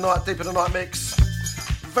Benson, Give Me the Night, Deep in the Night mix.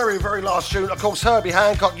 Very, very last tune. Of course, Herbie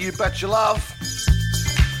Hancock, You Bet Your Love.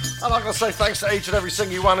 And I'm going to say thanks to each and every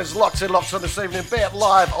single one who's locked in this evening, be it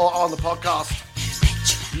live or on the podcast.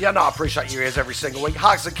 Yeah, no, I appreciate your ears every single week.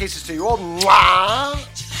 Hugs and kisses to you all. Mwah!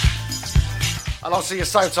 And I'll see you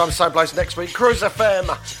same time, same place next week. Cruise FM,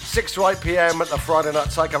 6 to 8 p.m. at the Friday Night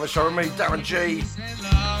Takeover show with me, Darren G.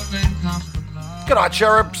 Good night,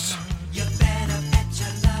 cherubs.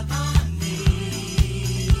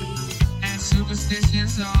 And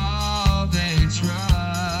superstitions all they trust.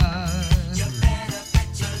 You bet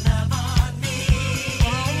your love.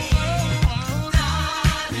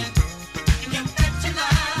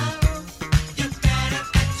 You bet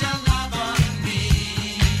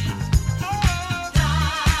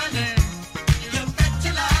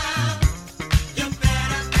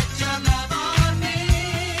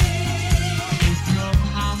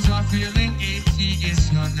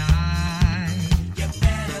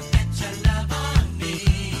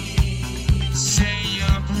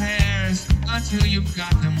till you've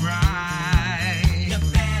got them right.